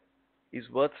is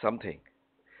worth something.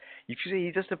 If you say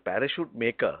he's just a parachute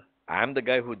maker, I'm the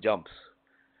guy who jumps.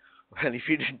 Well, if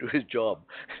he didn't do his job,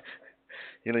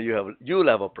 you'll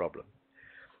have a problem.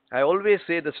 I always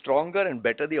say the stronger and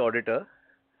better the auditor,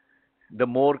 the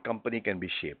more company can be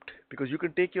shaped, because you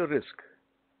can take your risk.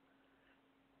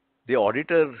 The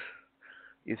auditor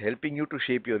is helping you to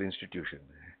shape your institution,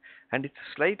 and it's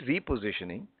a slight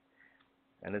repositioning,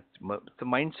 and it's a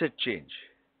mindset change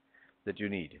that you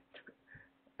need.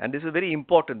 And this is very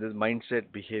important, this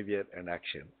mindset, behavior and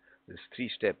action. There's 3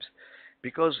 steps.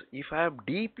 Because if I am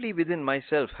deeply within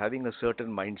myself having a certain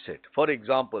mindset, for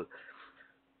example,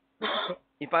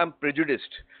 If I'm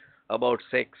prejudiced about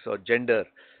sex or gender,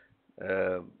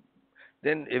 uh,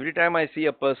 then every time I see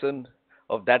a person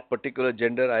of that particular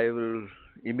gender, I will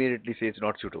immediately say it's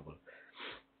not suitable.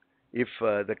 If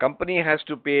the company has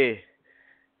to pay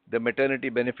the maternity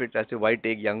benefits, I say, why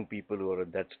take young people who are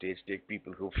at that stage, take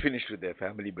people who finished with their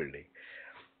family building?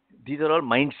 These are all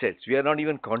mindsets. We are not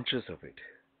even conscious of it.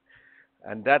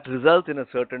 And that results in a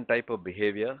certain type of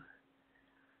behavior,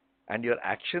 and your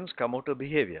actions come out of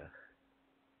behavior.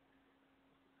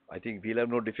 I think we'll have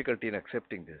no difficulty in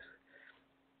accepting this.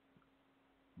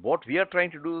 What we are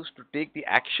trying to do is to take the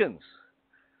actions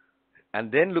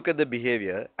and then look at the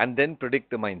behavior and then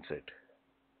predict the mindset.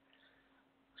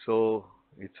 So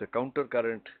it's a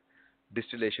counter-current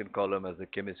distillation column, as the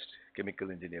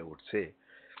chemical engineer would say.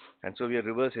 And so we are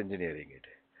reverse engineering it.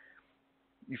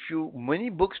 If you, many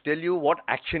books tell you what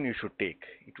action you should take.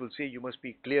 It will say you must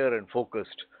be clear and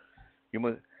focused. You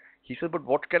must. He says, but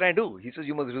what can I do? He says,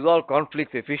 you must resolve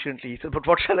conflicts efficiently. He says, but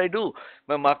what shall I do?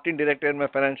 My marketing director and my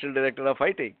financial director are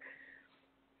fighting.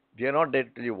 They are not there to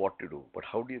tell you what to do, but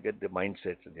how do you get the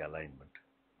mindsets and the alignment?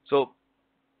 So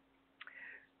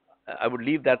I would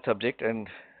leave that subject and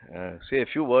say a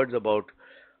few words about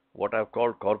what I've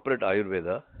called corporate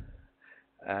Ayurveda,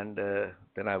 and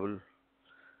then I will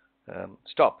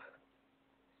stop.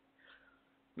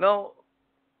 Now,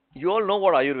 you all know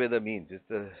what Ayurveda means. It's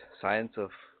the science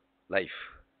of life.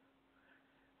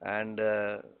 And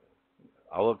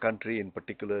our country in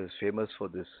particular is famous for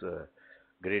this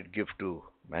great gift to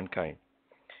mankind.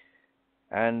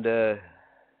 And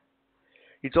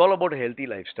it's all about a healthy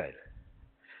lifestyle.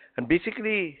 And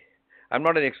basically, I'm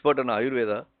not an expert on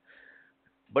Ayurveda,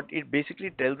 but it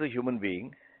basically tells a human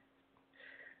being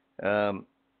um,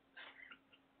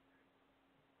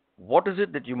 what is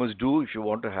it that you must do if you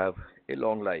want to have a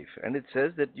long life. And it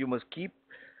says that you must keep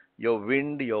your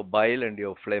wind, your bile, and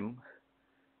your phlegm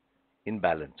in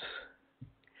balance.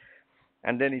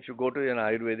 And then if you go to an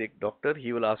Ayurvedic doctor,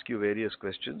 he will ask you various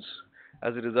questions,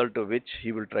 as a result of which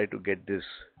he will try to get this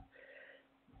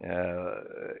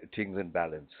things in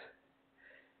balance.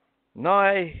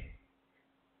 Now,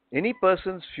 any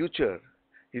person's future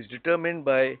is determined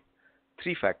by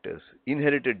three factors.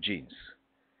 Inherited genes.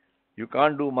 You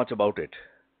can't do much about it.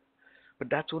 But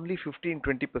that's only 15,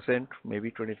 20%,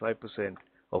 maybe 25%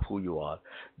 of who you are.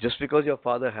 Just because your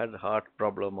father had a heart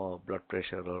problem or blood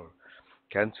pressure or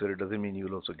cancer, it doesn't mean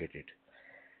you'll also get it.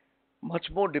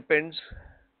 Much more depends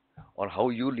on how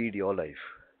you lead your life.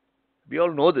 We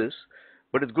all know this,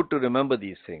 but it's good to remember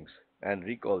these things and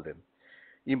recall them.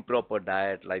 Improper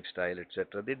diet, lifestyle,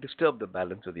 etc., they disturb the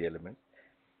balance of the element.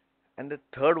 And the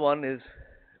third one is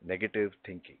negative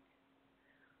thinking.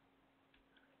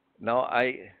 Now,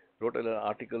 I wrote an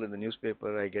article in the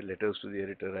newspaper, I get letters to the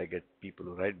editor, I get people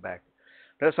who write back.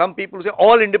 There are some people who say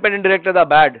all independent directors are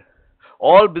bad,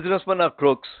 all businessmen are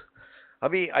crooks.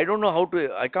 Abhi, I don't know how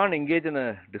to, I can't engage in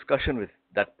a discussion with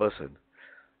that person.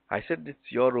 I said,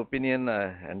 it's your opinion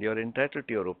and you're entitled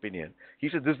to your opinion. He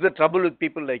said, this is the trouble with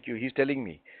people like you. He's telling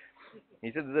me.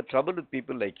 He said, there's a trouble with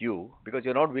people like you because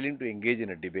you're not willing to engage in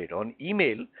a debate. On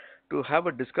email, to have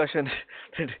a discussion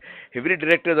that every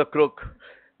director is a crook,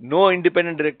 no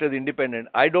independent director is independent,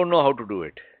 I don't know how to do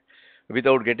it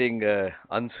without getting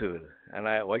uncivil. And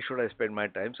why should I spend my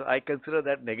time? So I consider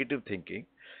that negative thinking.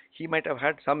 He might have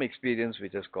had some experience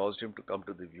which has caused him to come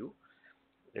to the view.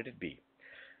 Let it be.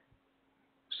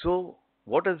 So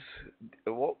what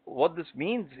this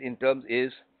means in terms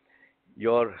is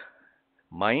your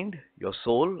mind, your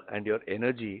soul, and your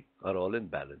energy are all in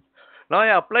balance. Now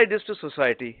I apply this to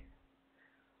society.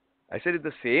 I said it's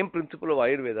the same principle of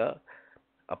Ayurveda,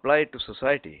 apply it to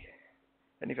society.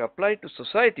 And if you apply it to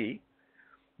society,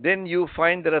 then you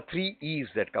find there are three E's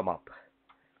that come up.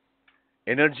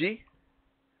 Energy,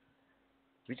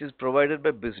 which is provided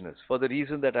by business, for the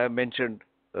reason that I mentioned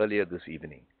earlier this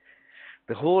evening.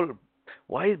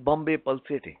 Why is Bombay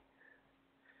pulsating?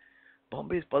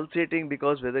 Bombay is pulsating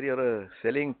because whether you're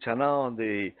selling chana on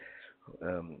the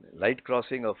light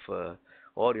crossing of,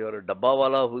 or you're a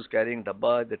dabbawala who's carrying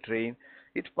dabba at the train,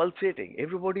 it's pulsating.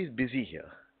 Everybody's busy here.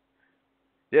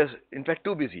 They're, in fact,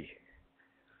 too busy.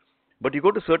 But you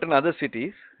go to certain other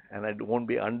cities, and I won't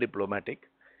be undiplomatic,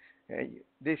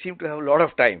 they seem to have a lot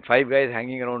of time. 5 guys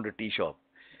hanging around a tea shop.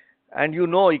 And you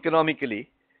know economically,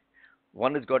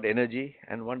 one has got energy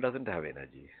and one doesn't have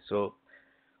energy. So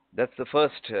that's the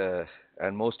first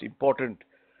and most important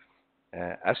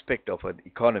aspect of an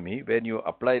economy when you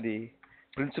apply the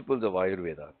principles of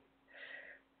Ayurveda.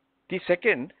 The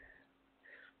second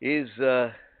is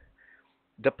the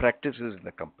practices in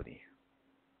the company,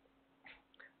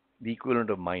 the equivalent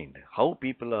of mind, how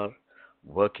people are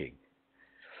working.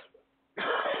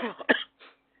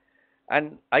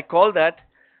 And I call that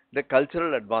the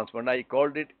cultural advancement. I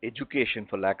called it education,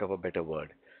 for lack of a better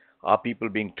word. Are people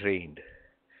being trained?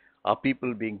 Are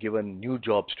people being given new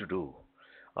jobs to do?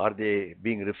 Are they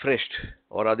being refreshed?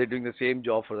 Or are they doing the same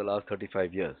job for the last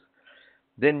 35 years?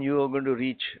 Then you are going to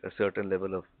reach a certain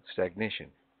level of stagnation.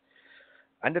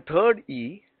 And the third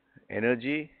E,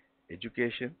 energy,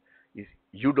 education, is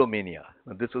eudaimonia.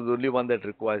 Now, this is the only one that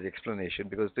requires explanation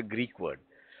because it's a Greek word.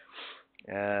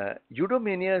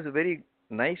 Eudaimonia is a very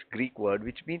nice Greek word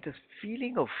which means a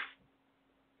feeling of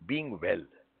being well.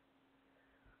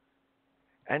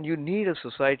 And you need a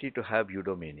society to have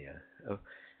eudaimonia.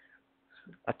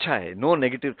 अच्छा है, no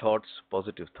negative thoughts,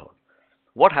 positive thought.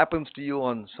 What happens to you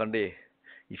on Sunday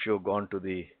if you've gone to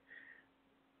the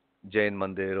Jain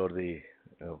Mandir or the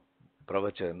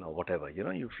Pravachan or whatever?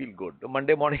 You feel good. The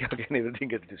Monday morning again, everything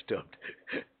gets disturbed.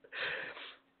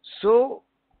 So,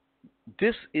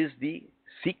 this is the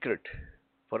secret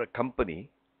for a company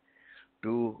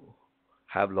to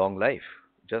have long life,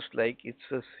 just like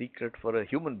it's a secret for a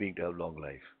human being to have long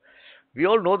life. We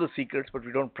all know the secrets, but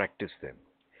we don't practice them.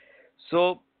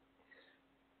 So,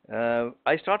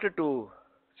 I started to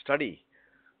study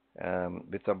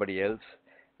with somebody else,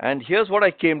 and here's what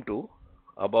I came to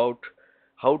about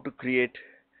how to create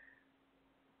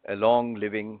a long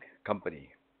living company.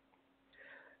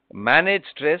 Manage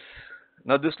stress.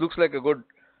 Now, this looks like a good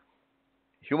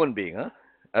human being,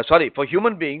 huh? Sorry, for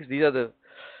human beings, these are the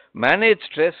manage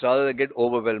stress rather than get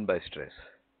overwhelmed by stress.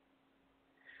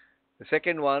 The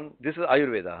second one, this is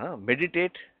Ayurveda, huh?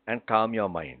 Meditate and calm your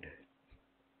mind.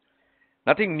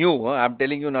 Nothing new, huh? I'm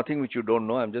telling you nothing which you don't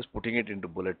know, I'm just putting it into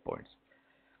bullet points.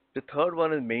 The third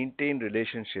one is maintain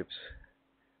relationships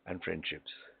and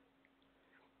friendships.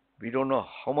 We don't know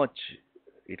how much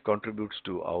it contributes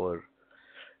to our.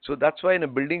 So that's why in a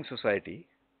building society,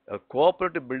 a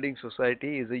cooperative building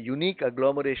society is a unique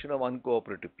agglomeration of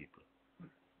uncooperative people.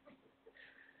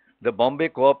 The Bombay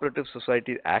Cooperative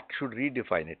Society Act should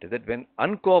redefine it that when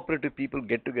uncooperative people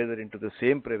get together into the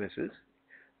same premises,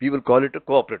 we will call it a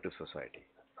cooperative society.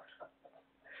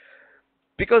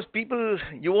 Because people,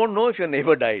 you won't know if your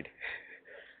neighbor died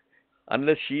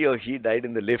unless she or he died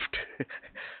in the lift.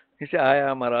 You say,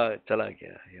 "Aaya, mara chala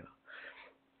gaya."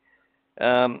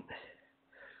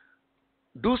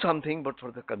 Do something, but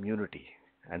for the community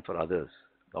and for others,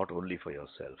 not only for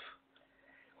yourself.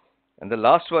 And the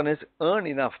last one is earn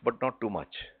enough, but not too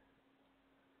much.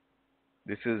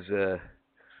 This is,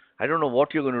 I don't know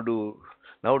what you're going to do.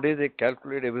 Nowadays, they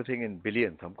calculate everything in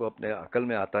billions. हमको अपने अकल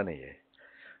में आता नहीं है.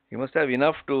 You must have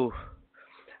enough to,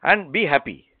 and be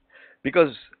happy.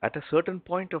 Because at a certain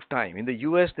point of time, in the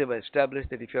US, they've established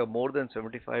that if you have more than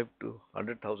 $75,000 to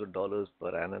 $100,000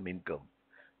 per annum income,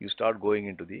 you start going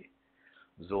into the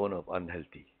zone of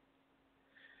unhealthy.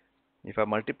 If I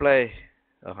multiply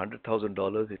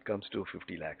 $100,000, it comes to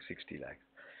 50 lakhs, 60 lakhs.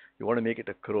 You want to make it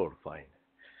a crore, fine.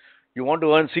 You want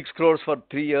to earn 6 crores for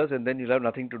 3 years and then you'll have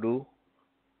nothing to do.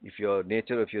 If your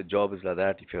nature of your job is like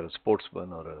that, if you're a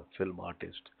sportsman or a film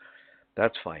artist,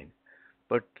 that's fine.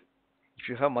 But if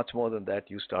you have much more than that,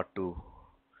 you start to.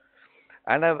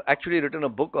 And I've actually written a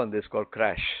book on this called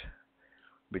Crash,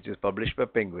 which is published by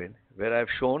Penguin, where I've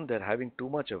shown that having too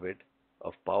much of it,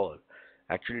 of power,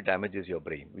 actually damages your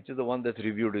brain, which is the one that's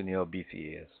reviewed in your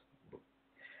BCAS book.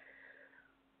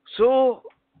 So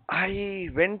I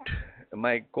went,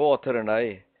 my co-author and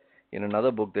I, in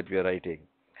another book that we are writing,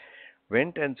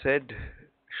 went and said,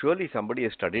 surely somebody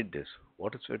has studied this.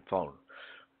 What has it found?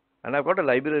 And I've got a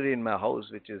library in my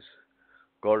house which is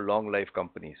called Long Life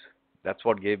Companies. That's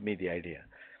what gave me the idea.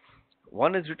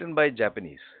 One is written by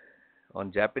Japanese,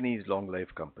 on Japanese long life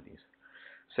companies.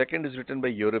 Second is written by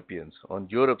Europeans, on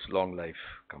Europe's long life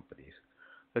companies.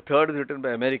 The third is written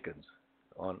by Americans,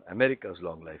 on America's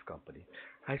long life company.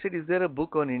 I said, is there a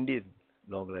book on Indian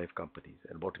long life companies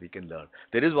and what we can learn?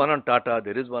 There is one on Tata,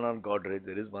 there is one on Godrej,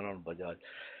 there is one on Bajaj.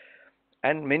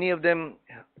 And many of them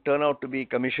turn out to be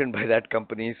commissioned by that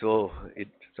company, so it's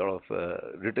sort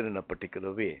of written in a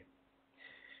particular way.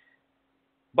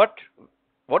 But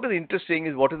what is interesting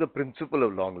is what is the principle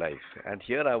of long life. And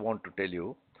here I want to tell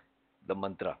you the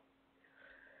mantra.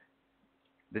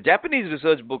 The Japanese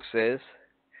research book says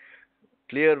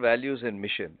clear values and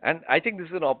mission. And I think this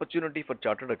is an opportunity for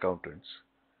chartered accountants.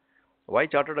 Why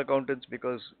chartered accountants?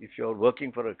 Because if you're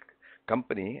working for a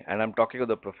company, and I'm talking of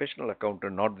the professional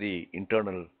accountant, not the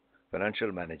internal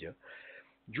financial manager,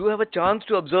 you have a chance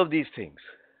to observe these things.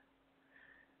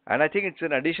 And I think it's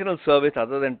an additional service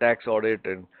other than tax audit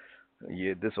and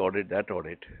this audit, that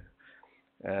audit,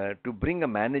 to bring a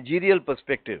managerial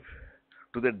perspective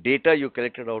to the data you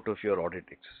collected out of your audit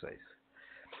exercise.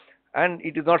 And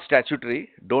it is not statutory.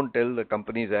 Don't tell the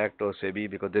Companies Act or SEBI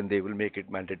because then they will make it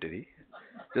mandatory.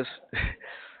 Just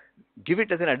give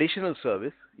it as an additional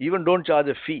service. Even don't charge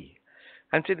a fee.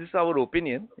 And say, this is our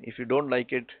opinion. If you don't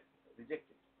like it, reject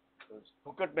it. Because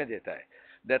फुकट में देता है.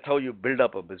 That's how you build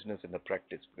up a business and a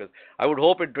practice. Because I would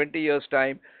hope in 20 years'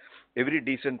 time, every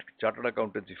decent chartered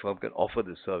accountancy firm can offer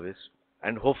this service,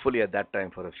 and hopefully at that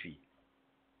time for a fee.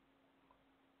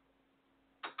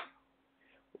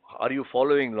 Are you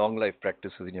following long life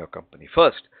practices in your company?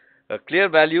 First, clear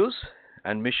values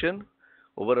and mission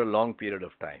over a long period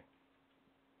of time.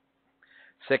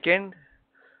 Second,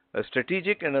 a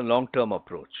strategic and a long-term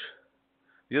approach.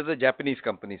 These are the Japanese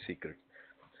company secrets.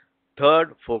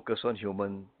 Third, focus on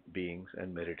human beings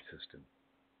and merit system.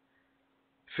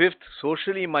 Fifth,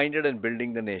 socially minded and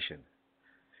building the nation.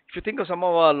 If you think of some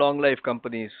of our long life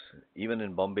companies, even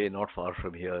in Bombay, not far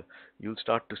from here, you'll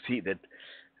start to see that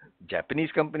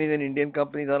Japanese companies and Indian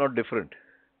companies are not different,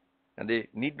 and they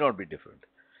need not be different.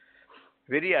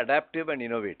 Very adaptive and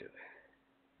innovative.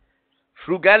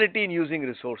 Frugality in using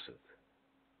resources.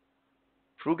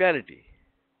 Frugality,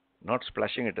 not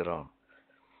splashing it around.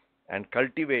 And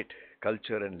cultivate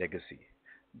culture and legacy.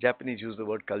 Japanese use the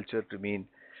word culture to mean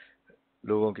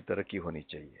लोगों की तरक्की होनी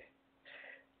चाहिए.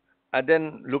 I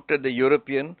then looked at the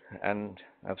European and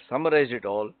I've summarized it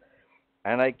all,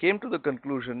 and I came to the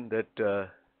conclusion that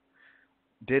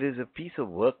there is a piece of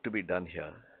work to be done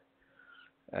here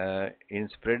in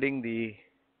spreading the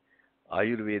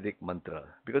Ayurvedic mantra,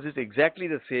 because it's exactly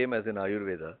the same as in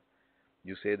Ayurveda.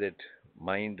 You say that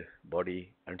mind,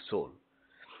 body, and soul.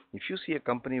 If you see a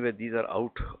company where these are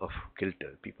out of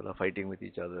kilter, people are fighting with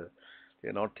each other,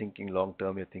 they're not thinking long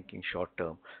term, you're thinking short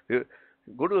term.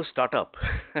 Go to a startup.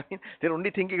 I mean, they're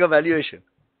only thinking of valuation.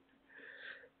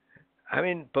 I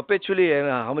mean, perpetually,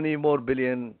 how many more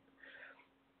billion?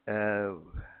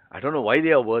 I don't know why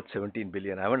they are worth 17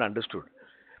 billion. I haven't understood.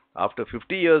 After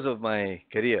 50 years of my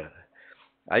career,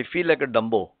 I feel like a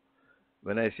Dumbo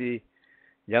when I see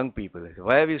young people.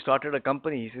 Why have you started a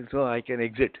company? He says, so I can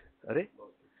exit. Are?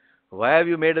 Why have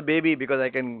you made a baby? Because I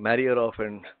can marry her off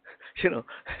and,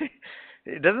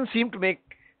 it doesn't seem to make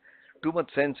too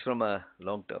much sense from a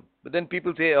long term. But then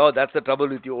people say, oh, that's the trouble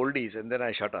with you oldies, and then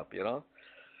I shut up,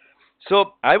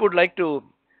 So I would like to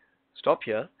stop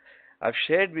here. I've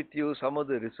shared with you some of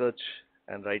the research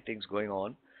and writings going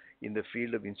on in the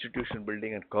field of institution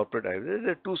building and corporate Ayurveda.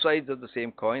 There are two sides of the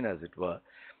same coin, as it were.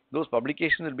 Those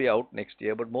publications will be out next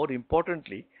year, but more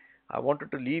importantly, I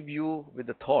wanted to leave you with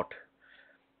the thought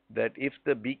that if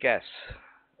the BCAS,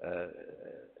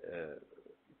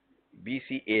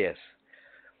 BCAS,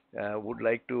 would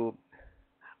like to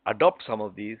adopt some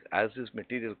of these as this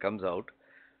material comes out,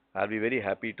 I'll be very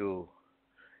happy to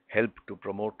help to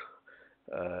promote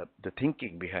the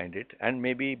thinking behind it and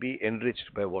maybe be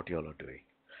enriched by what you all are doing.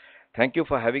 Thank you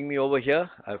for having me over here.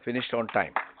 I've finished on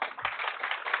time.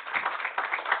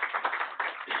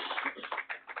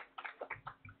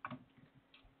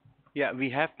 Yeah, we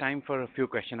have time for a few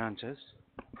question answers.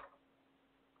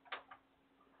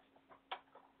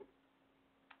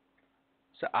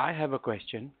 So I have a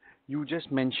question. You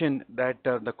just mentioned that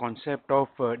the concept of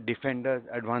defenders,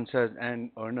 advancers,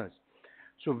 and earners.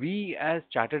 So we as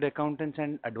chartered accountants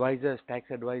and advisors, tax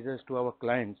advisors to our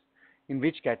clients, in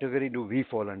which category do we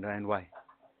fall under and why?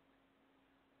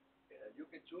 You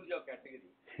can choose your category.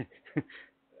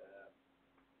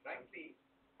 Frankly,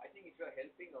 I think if you are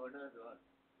helping earners earn,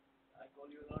 I call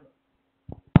you an earner.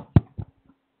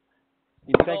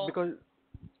 In fact, because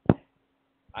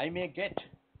I may get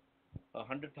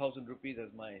 100,000 rupees as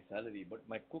my salary, but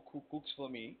my cook who cooks for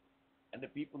me and the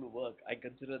people who work, I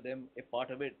consider them a part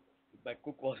of it. If my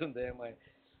cook wasn't there, my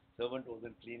servant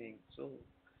wasn't cleaning. So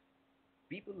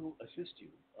people who assist you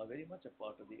are very much a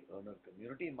part of the earner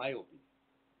community, in my opinion.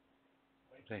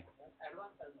 right.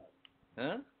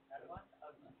 Huh?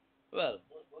 Well,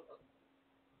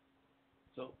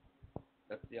 so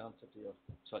that's the answer to your.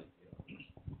 Sorry.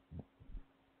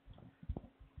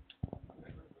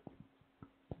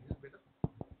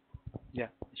 Yeah,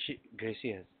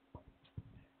 Gracie has.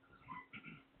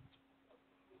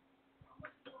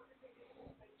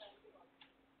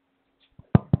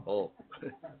 Oh,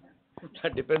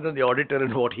 that depends on the auditor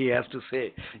and what he has to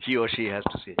say. He or she has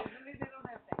to say.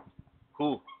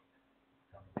 Who?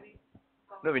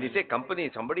 No, when you say company,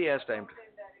 somebody has time to.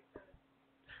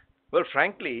 Well,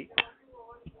 frankly,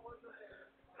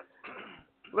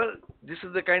 this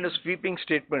is the kind of sweeping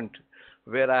statement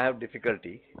where I have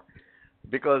difficulty,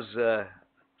 because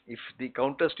if the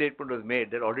counter statement was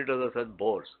made that auditors are such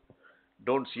bores,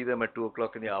 don't see them at 2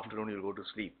 o'clock in the afternoon, you'll go to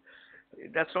sleep.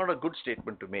 That's not a good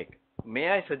statement to make.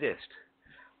 May I suggest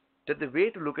That the way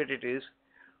to look at it is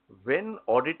when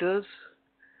auditors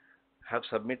have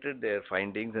submitted their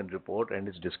findings and report and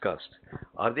is discussed,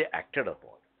 are they acted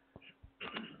upon?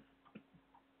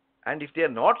 And if they are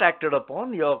not acted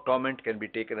upon, your comment can be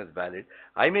taken as valid.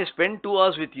 I may spend 2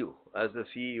 hours with you as the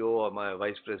CEO or my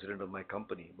vice president of my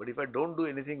company, but if I don't do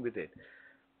anything with it,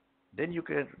 then you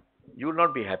will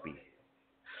not be happy.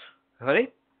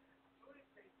 Right?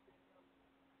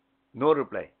 No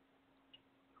reply.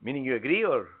 Meaning you agree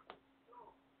or?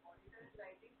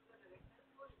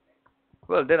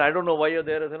 Well, then I don't know why you're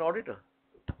there as an auditor.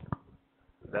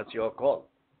 That's your call.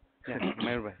 Yeah,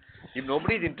 Mayur. If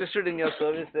nobody is interested in your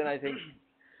service, then I think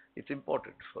it's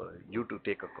important for you to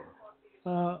take a call.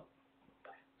 Uh,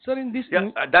 Sir, in this,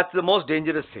 Yeah, that's the most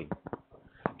dangerous thing,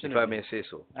 if I may say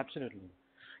so. Absolutely.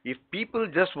 If people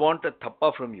just want a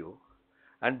thappa from you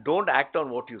and don't act on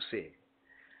what you say,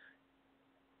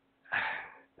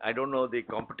 I don't know the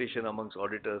competition amongst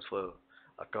auditors for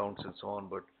accounts and so on,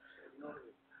 but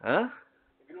huh?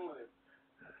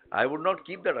 I would not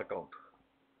keep that account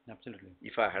Absolutely.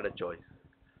 if I had a choice.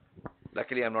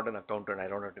 Luckily, I'm not an accountant. I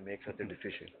don't have to make such a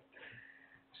decision.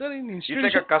 sir, in It's institution,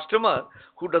 like a customer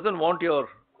who doesn't want your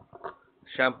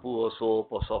shampoo or soap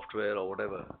or software or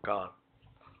whatever, car.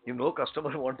 If no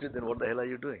customer wants it, then what the hell are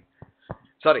you doing?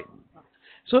 Sorry.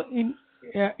 so in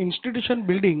institution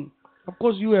building, of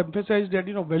course, you emphasize that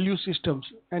value systems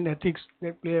and ethics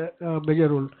that play a major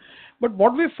role. But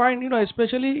what we find,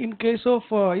 especially in case of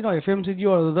FMCG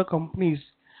or other companies,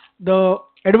 the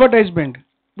advertisement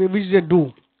which they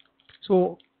do.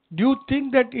 So, do you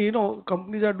think that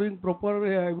companies are doing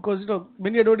proper because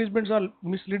many advertisements are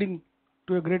misleading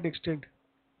to a great extent?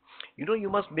 You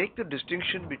must make the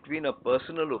distinction between a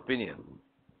personal opinion,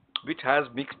 which has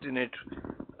mixed in it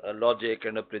a logic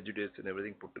and a prejudice and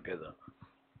everything put together,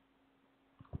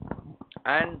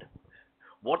 and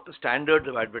what the standards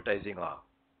of advertising are.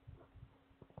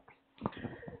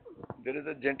 There is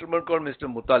a gentleman called Mr.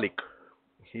 Mutalik.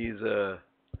 He's a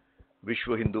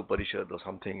Vishwa Hindu Parishad or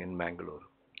something in Mangalore.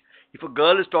 If a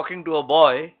girl is talking to a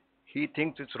boy, he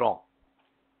thinks it's wrong.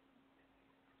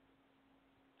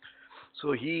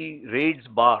 So he raids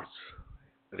bars.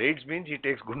 Raids means he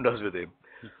takes gundas with him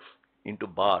into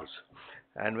bars.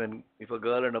 And if a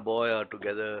girl and a boy are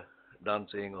together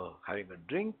dancing or having a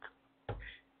drink,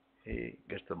 he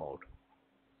gets them out.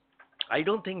 I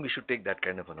don't think we should take that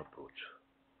kind of an approach.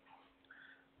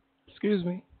 Excuse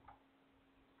me.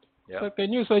 Yeah. Sir,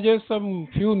 can you suggest some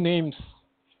few names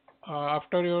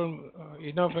after your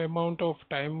enough amount of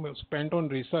time spent on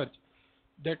research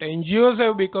that NGOs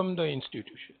have become the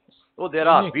institutions? Oh, there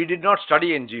are. We did not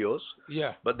study NGOs,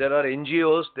 Yeah. but there are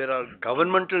NGOs, there are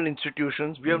governmental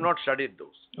institutions. We have not studied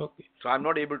those. Okay. So I'm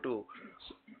not able to.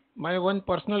 My one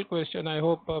personal question, I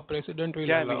hope President will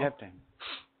Yeah, allow. we have time.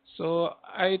 So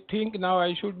I think now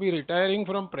I should be retiring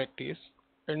from practice,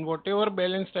 and whatever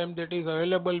balance time that is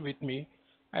available with me,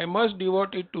 I must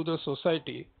devote it to the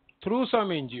society through some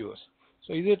NGOs.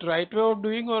 So is it right way of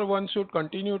doing, or one should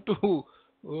continue to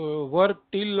work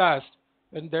till last?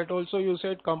 And that also you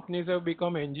said companies have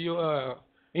become NGO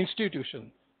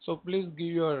institution. So please give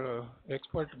your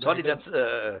expert Sorry, guidance.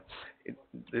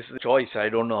 this is a choice. I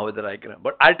don't know whether I can.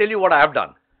 But I'll tell you what I have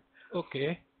done.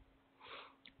 Okay.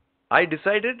 I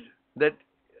decided that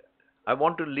I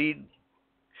want to lead.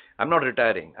 I'm not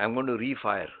retiring. I'm going to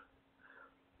refire.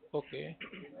 Okay.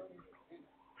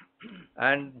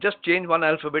 And just change one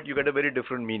alphabet, you get a very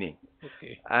different meaning.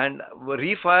 Okay. And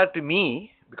refire to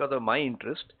me, because of my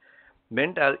interest,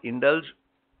 meant I'll indulge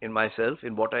in myself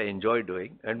in what I enjoy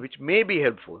doing and which may be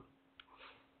helpful.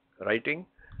 Writing,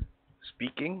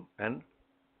 speaking, and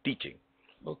teaching,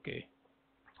 Okay.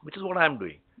 which is what I'm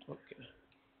doing. Okay.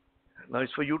 Now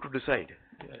it's for you to decide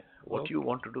Yeah. what Okay. you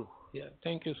want to do. Yeah.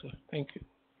 Thank you, sir. Thank you.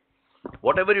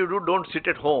 Whatever you do, don't sit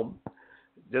at home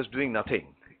just doing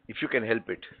nothing, if you can help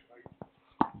it,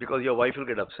 because your wife will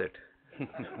get upset.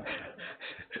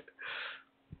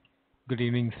 Good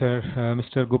evening, sir.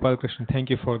 Mr. Gopalakrishnan, thank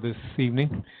you for this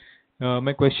evening.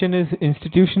 My question is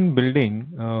institution building.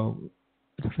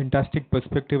 A fantastic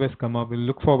perspective has come up. We'll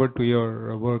look forward to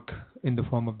your work in the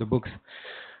form of the books.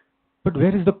 But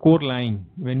where is the core line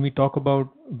when we talk about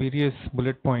various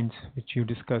bullet points which you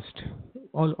discussed?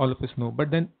 All of us know.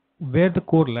 But then where the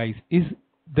core lies,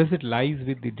 does it lies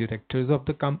with the directors of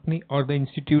the company or the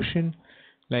institution?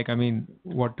 Like, I mean,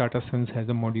 what Tata Sons has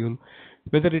a module,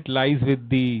 whether it lies with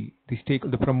the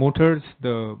promoters,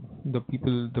 the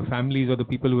people, the families, or the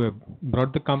people who have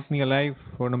brought the company alive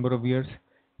for a number of years.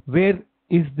 Where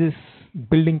is this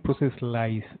building process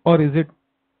lies, or is it,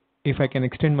 if I can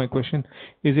extend my question,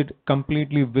 is it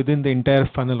completely within the entire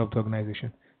funnel of the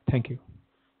organization? Thank you.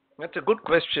 That's a good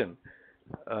question.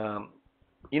 Um,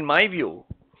 in my view,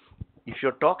 if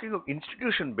you're talking of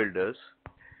institution builders,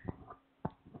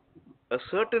 a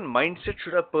certain mindset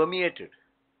should have permeated,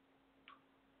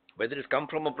 whether it's come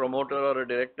from a promoter or a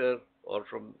director or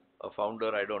from a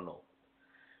founder, I don't know.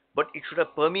 But it should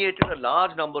have permeated a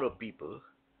large number of people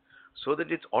so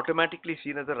that it's automatically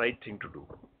seen as the right thing to do.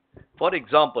 For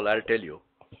example, I'll tell you,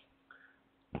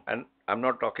 and I'm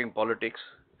not talking politics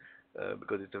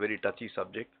because it's a very touchy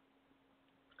subject,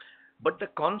 but the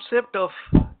concept of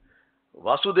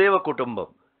Vasudeva Kutumbam,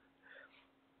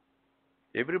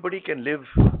 everybody can live,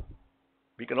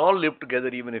 we can all live together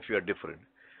even if we are different,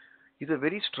 is a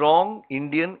very strong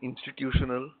Indian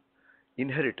institutional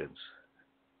inheritance.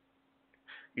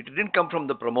 It didn't come from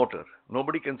the promoter.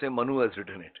 Nobody can say Manu has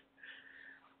written it.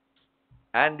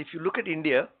 And if you look at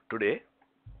India today,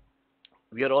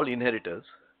 we are all inheritors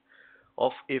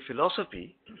of a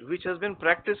philosophy which has been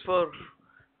practiced for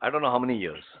I don't know how many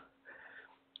years.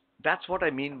 That's what I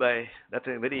mean by, that's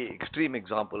a very extreme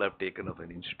example I've taken of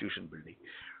an institution building.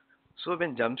 So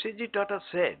when Jamshedji Tata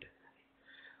said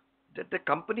that the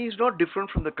company is not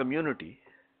different from the community,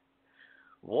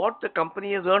 what the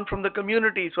company has earned from the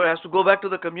community, so it has to go back to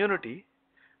the community,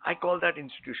 I call that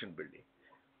institution building.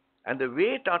 And the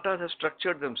way Tatas have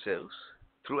structured themselves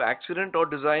through accident or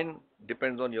design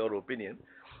depends on your opinion.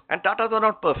 And Tatas are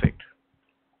not perfect.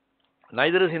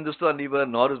 Neither is Hindustan Lever,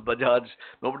 nor is Bajaj.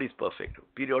 Nobody is perfect.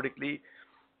 Periodically,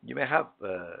 you may have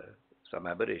some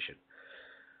aberration.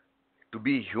 To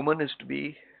be human is to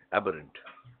be aberrant.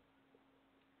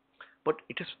 But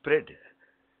it is spread.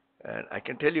 And I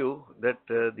can tell you that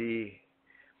the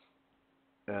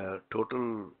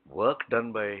total work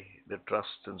done by the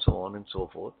trusts and so on and so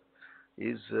forth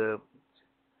is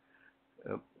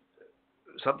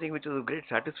something which is of great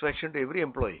satisfaction to every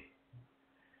employee.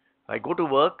 I go to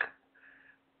work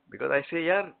because I say,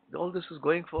 yeah, all this is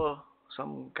going for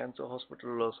some cancer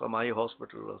hospital or some eye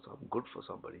hospital or some good for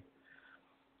somebody.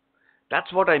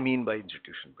 That's what I mean by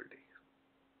institution building.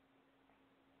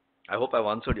 I hope I've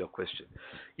answered your question.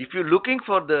 If you're looking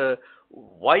for the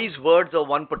wise words of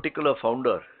one particular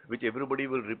founder, which everybody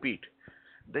will repeat,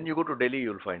 then you go to Delhi,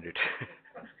 you'll find it.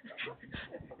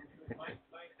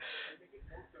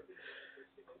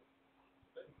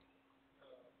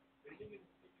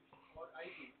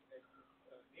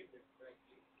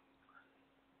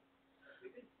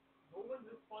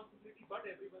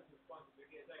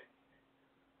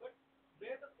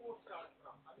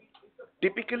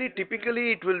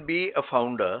 Typically, it will be a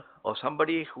founder or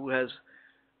somebody who has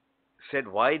said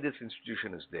why this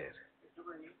institution is there.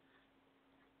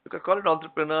 You can call it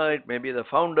entrepreneur, it may be the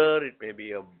founder, it may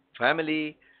be a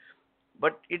family,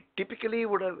 but it typically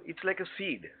would have, it's like a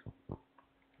seed.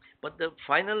 But the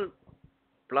final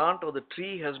plant or the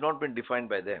tree has not been defined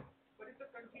by them.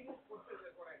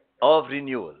 Of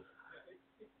renewal.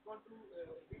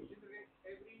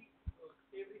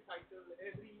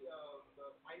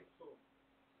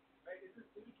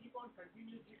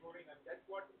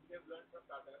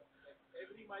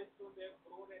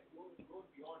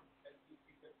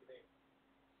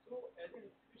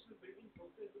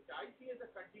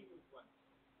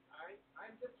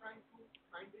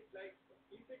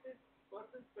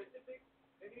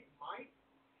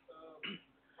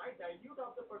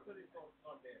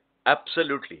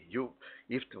 Absolutely.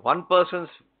 If one person's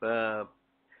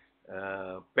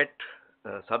pet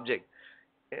subject,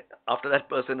 after that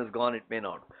person is gone, it may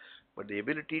not. But the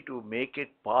ability to make it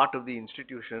part of the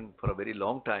institution for a very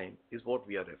long time is what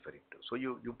we are referring to. So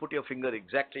you put your finger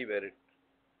exactly where it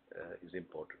is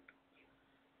important.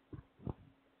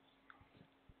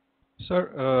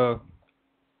 Sir,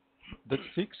 the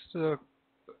six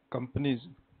companies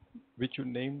which you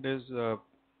named as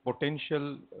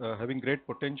potential, having great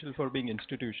potential for being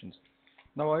institutions.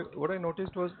 Now, what I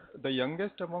noticed was the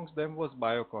youngest amongst them was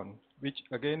Biocon, which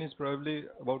again is probably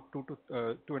about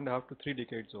 2.5 to 3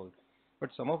 decades old. But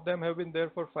some of them have been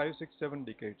there for 5, 6, 7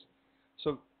 decades.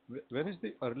 So, when is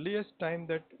the earliest time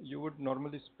that you would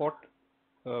normally spot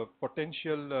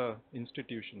potential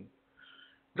institution?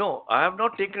 No, I have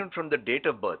not taken from the date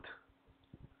of birth.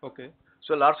 Okay.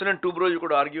 So Larsen and Toubro, you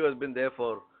could argue, has been there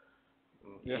for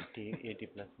 80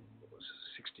 plus.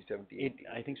 60, 70, 80,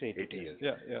 I think so, 80 years.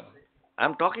 Yeah, yeah.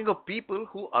 I'm talking of people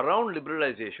who around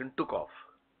liberalization took off.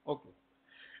 Okay.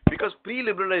 Because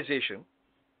pre-liberalization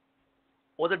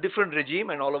was a different regime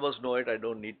and all of us know it, I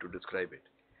don't need to describe it.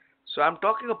 So I'm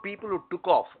talking of people who took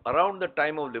off around the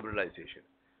time of liberalization.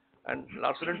 And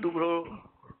Larsen and Toubro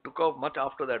took off much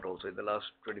after that also, in the last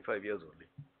 25 years only.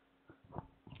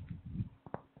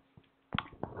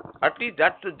 At least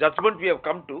that's the judgment we have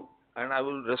come to, and I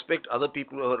will respect other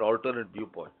people who have an alternate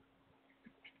viewpoint.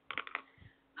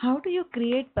 How do you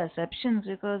create perceptions?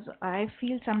 Because I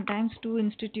feel sometimes two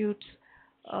institutes,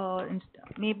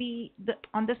 maybe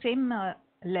on the same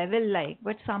level, like,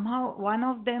 but somehow one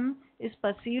of them is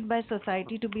perceived by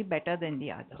society to be better than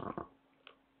the other.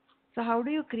 So how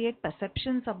do you create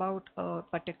perceptions about a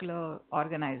particular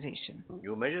organization?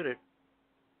 You measure it.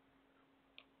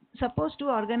 Suppose two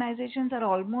organizations are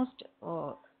almost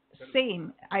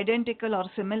same, identical or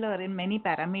similar in many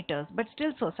parameters, but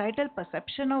still societal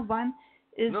perception of one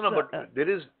is No, no, but there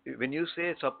is, when you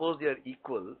say suppose they are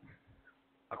equal,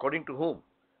 according to whom?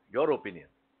 Your opinion.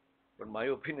 But my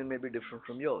opinion may be different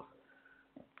from yours.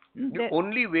 The there,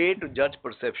 only way to judge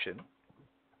perception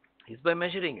is by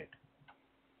measuring it.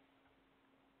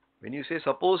 When you say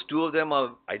suppose two of them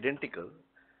are identical,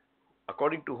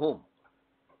 according to whom?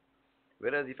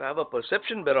 Whereas if I have a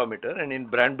perception barometer, and in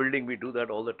brand building we do that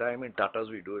all the time, in Tata's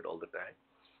we do it all the time,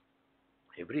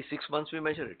 every 6 months we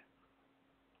measure it.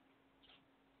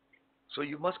 So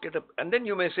you must get a, and then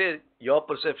you may say your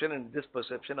perception and this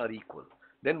perception are equal.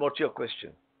 Then what's your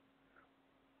question?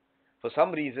 For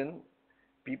some reason,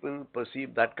 people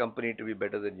perceive that company to be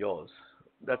better than yours.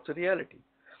 That's a reality.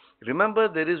 Remember,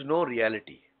 there is no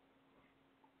reality.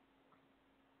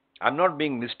 I'm not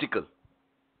being mystical.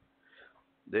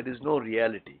 There is no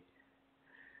reality.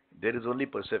 There is only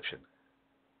perception.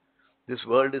 This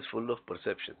world is full of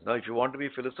perceptions. Now, if you want to be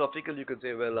philosophical, you can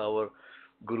say, well, our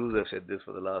gurus have said this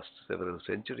for the last several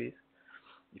centuries.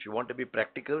 If you want to be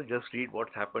practical, just read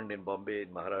what's happened in Bombay, in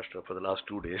Maharashtra for the last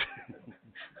 2 days.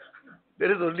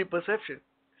 There is only perception.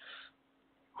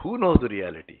 Who knows the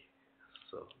reality?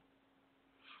 So,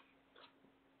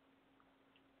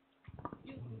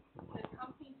 The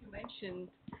companies you mentioned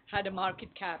had a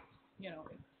market cap,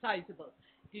 sizable.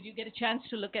 Did you get a chance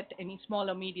to look at any small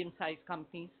or medium-sized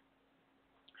companies?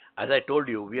 as I told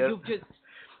you, You've just,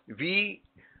 we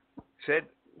said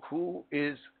who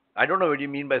is, I don't know what you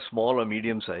mean by small or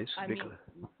medium size. I mean,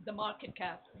 the market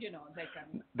cap,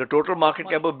 The total market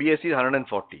cap of BSE is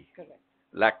 140 correct.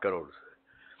 lakh crores.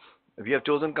 We have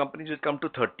chosen companies which come to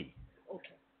 30. Okay.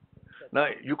 Now,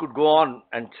 you could go on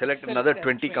and select another them,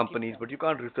 20 20 companies, but you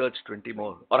can't research 20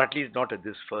 more, or at least not at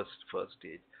this first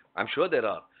stage. I'm sure there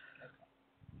are.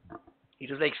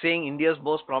 It is like saying India's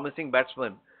most promising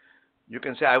batsman. You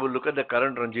can say, I will look at the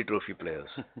current Ranji Trophy players.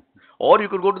 Or you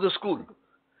could go to the school.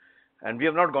 And we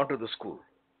have not gone to the school.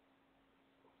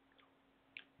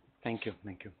 Thank you,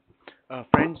 thank you.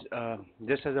 Friends,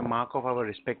 just as a mark of our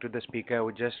respect to the speaker, I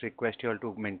would just request you all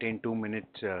to maintain 2 minutes,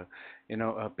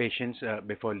 patience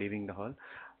before leaving the hall.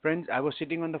 Friends, I was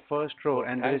sitting on the first row,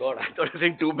 and there Thank is God, I thought you were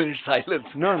saying 2 minutes silence.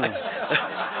 no, no,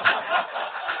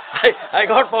 I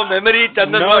got for memory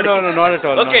Chandan. no, not at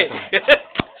all. Okay. Not at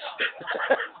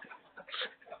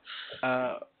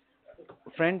all.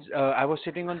 Friends, I was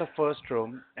sitting on the first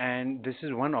row, and this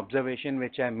is one observation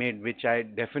which I made, which I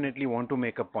definitely want to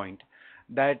make a point.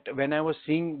 That when I was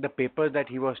seeing the papers that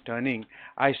he was turning,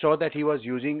 I saw that he was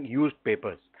using used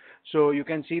papers. So you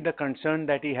can see the concern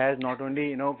that he has, not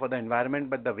only for the environment,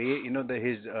 but the way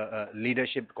his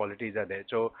leadership qualities are there.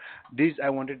 So these I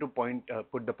wanted to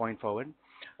put the point forward.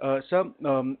 Sir,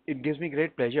 it gives me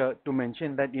great pleasure to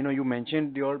mention that you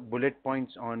mentioned your bullet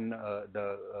points on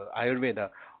the Ayurveda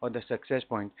or the success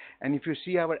points, and if you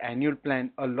see our annual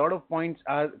plan, a lot of points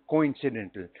are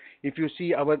coincidental. If you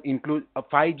see our include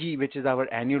 5G, which is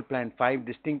our annual plan, 5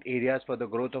 distinct areas for the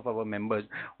growth of our members.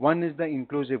 One is the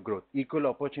inclusive growth, equal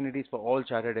opportunities for all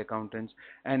chartered accountants,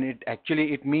 and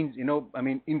it means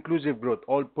inclusive growth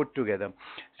all put together.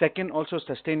 Second, also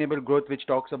sustainable growth, which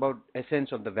talks about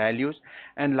essence of the values.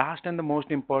 And last and the most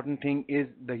important thing is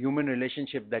the human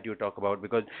relationship that you talk about,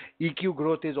 because EQ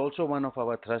growth is also one of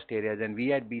our thrust areas, and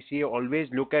we at BCA always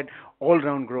look at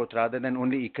all-round growth rather than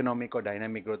only economic or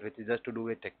dynamic growth, which is just to do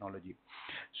with technology.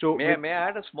 So May I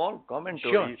add a small comment?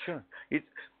 Sure, sure.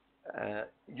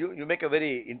 You make a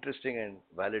very interesting and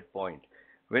valid point.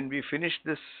 When we finished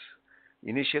this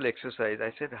initial exercise,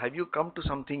 I said, have you come to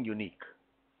something unique?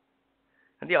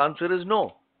 And the answer is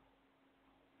no.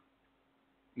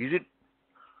 Is it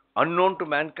unknown to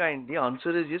mankind? The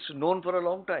answer is yes, known for a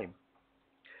long time.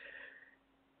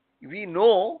 We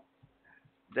know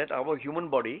that our human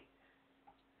body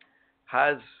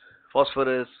has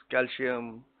phosphorus,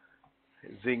 calcium,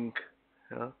 zinc.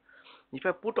 If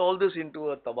I put all this into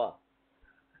a tawa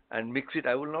and mix it,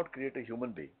 I will not create a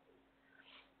human being.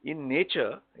 In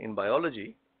nature, in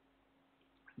biology,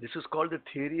 this is called the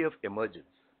theory of emergence.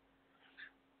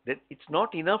 That it's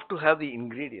not enough to have the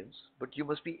ingredients, but you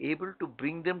must be able to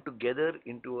bring them together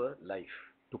into a life.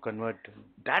 To convert.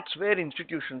 That's where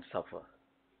institutions suffer,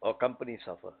 or companies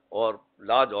suffer, or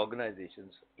large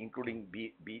organizations, including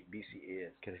BCAS.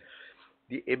 Correct.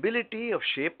 the ability of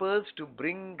shapers to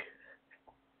bring,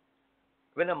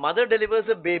 when a mother delivers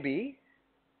a baby,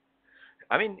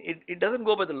 I mean, it doesn't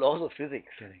go by the laws of physics.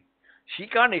 Correct. She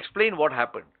can't explain what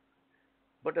happened,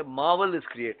 but a marvel is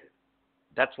created.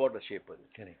 That's what a shaper is.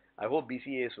 Correct. I hope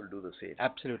BCAs will do the same.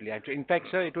 Absolutely. Actually, in fact,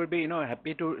 sir, it would be,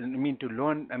 happy to, to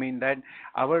learn, that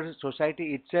our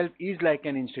society itself is like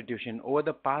an institution. Over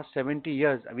the past 70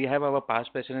 years, we have our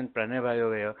past president, Pranay Bhai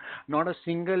over here. Not a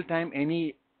single time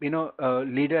any,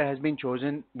 leader has been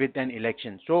chosen with an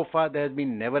election. So far, there has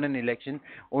been never an election.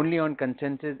 Only on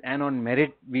consensus and on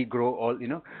merit we grow all.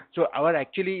 So our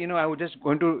actually, I was just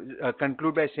going to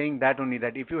conclude by saying that only,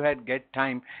 that if you had get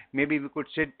time, maybe we could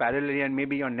sit parallelly, and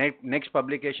maybe your next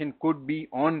publication could be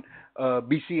on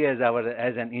BC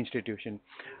as an institution.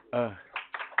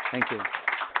 Thank you.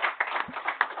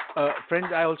 Friends,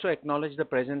 I also acknowledge the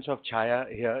presence of Chaya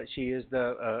here. She is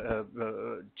the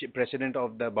president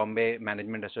of the Bombay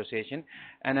Management Association,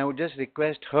 and I would just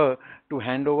request her to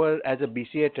hand over, as a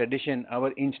BCA tradition,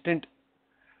 our instant,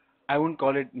 I wouldn't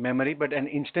call it memory, but an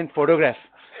instant photograph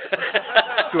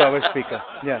to our speaker.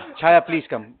 Yeah, Chaya, please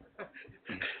come.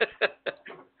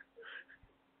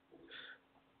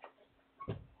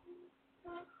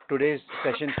 Today's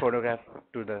session photograph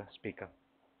to the speaker.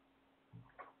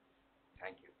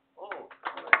 Thank you. Oh.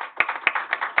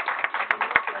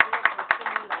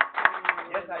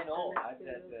 Yes, I know.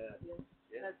 Yes.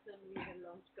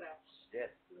 Yes.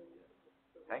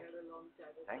 Thank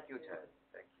you, Chad.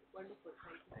 Thank you. Wonderful.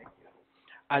 Thank you.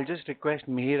 I'll just request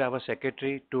Mihir, our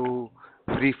secretary, to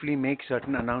briefly make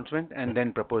certain announcement and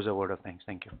then propose a word of thanks.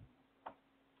 Thank you.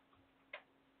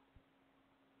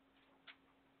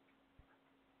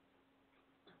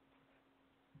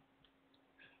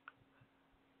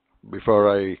 Before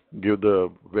I give the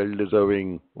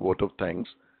well-deserving vote of thanks,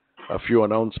 a few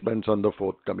announcements on the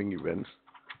forthcoming events.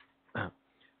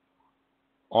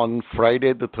 On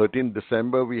Friday, the 13th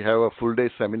December, we have a full-day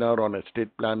seminar on estate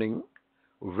planning,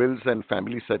 wills and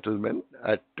family settlement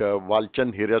at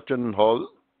Walchan Hirachan Hall.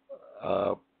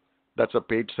 That's a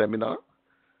paid seminar.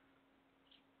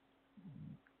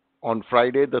 On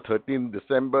Friday, the 13th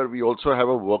December, we also have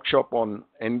a workshop on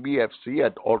NBFC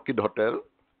at Orchid Hotel.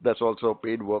 That's also a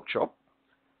paid workshop.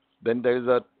 Then there is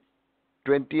a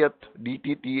 20th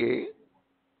DTTA,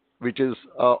 which is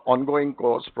an ongoing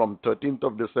course from 13th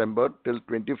of December till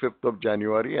 25th of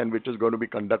January, and which is going to be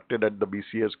conducted at the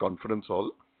BCS conference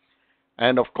hall.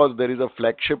 And of course, there is a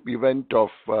flagship event of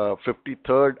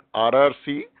 53rd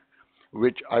RRC,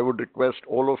 which I would request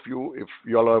all of you, if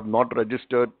you all have not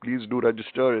registered, please do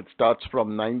register. It starts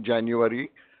from 9 January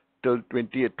till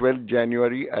 12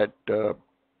 January at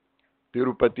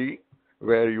Tirupati,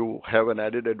 where you have an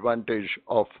added advantage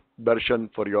of darshan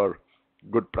for your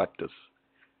good practice.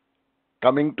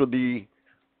 Coming to the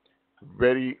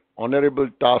very honorable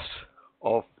task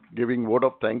of giving vote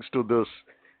of thanks to this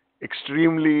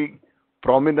extremely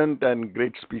prominent and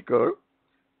great speaker,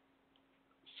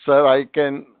 sir, I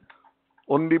can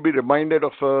only be reminded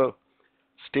of a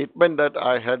statement that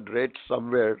I had read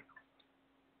somewhere,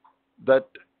 that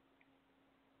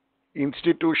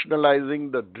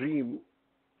institutionalizing the dream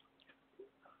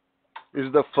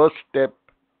is the first step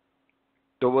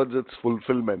towards its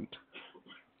fulfillment.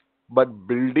 But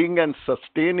building and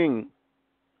sustaining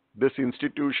this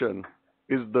institution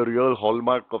is the real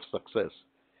hallmark of success.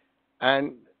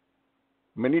 And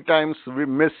many times we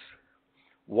miss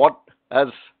what, as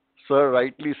Sir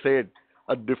rightly said,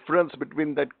 a difference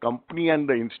between that company and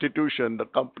the institution, the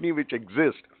company which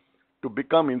exists to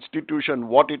become institution,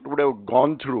 what it would have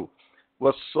gone through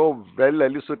was so well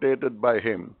elucidated by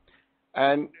him.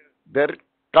 And there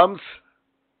comes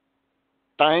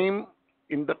time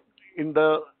in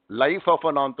the life of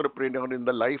an entrepreneur, in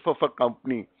the life of a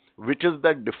company, which is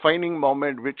that defining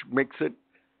moment which makes it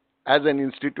as an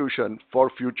institution for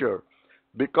future.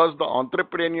 Because the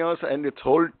entrepreneurs and its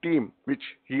whole team, which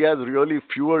he has really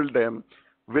fueled them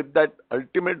with that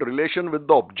ultimate relation with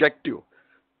the objective.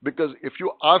 Because if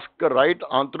you ask the right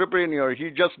entrepreneur,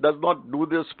 he just does not do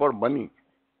this for money.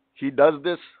 He does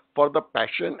this for the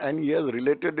passion, and he has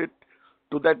related it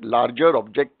to that larger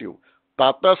objective.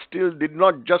 Tata Steel did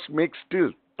not just make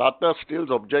steel. Tata Steel's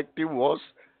objective was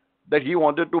that he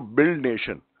wanted to build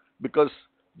nation. Because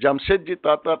Jamshedji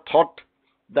Tata thought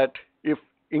that if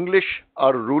English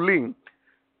are ruling,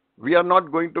 we are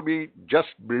not going to be just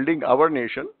building our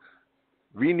nation.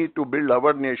 We need to build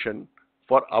our nation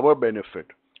for our benefit.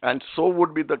 And so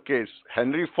would be the case.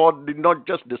 Henry Ford did not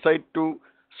just decide to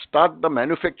start the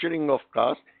manufacturing of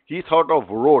cars. He thought of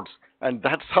roads. And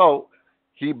that's how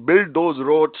he built those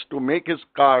roads to make his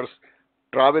cars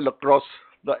travel across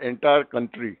the entire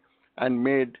country and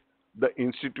made the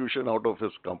institution out of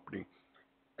his company.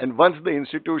 And once the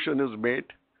institution is made,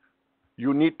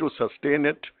 you need to sustain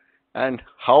it. And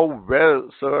how well,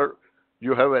 sir,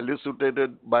 you have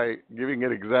elucidated by giving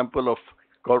an example of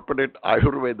corporate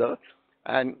Ayurveda.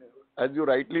 And as you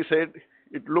rightly said,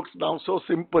 it looks now so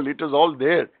simple. It is all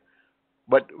there,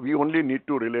 but we only need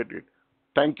to relate it.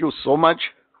 Thank you so much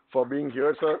for being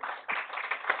here, sir.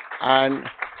 And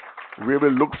we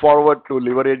will look forward to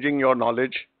leveraging your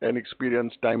knowledge and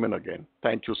experience time and again.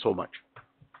 Thank you so much.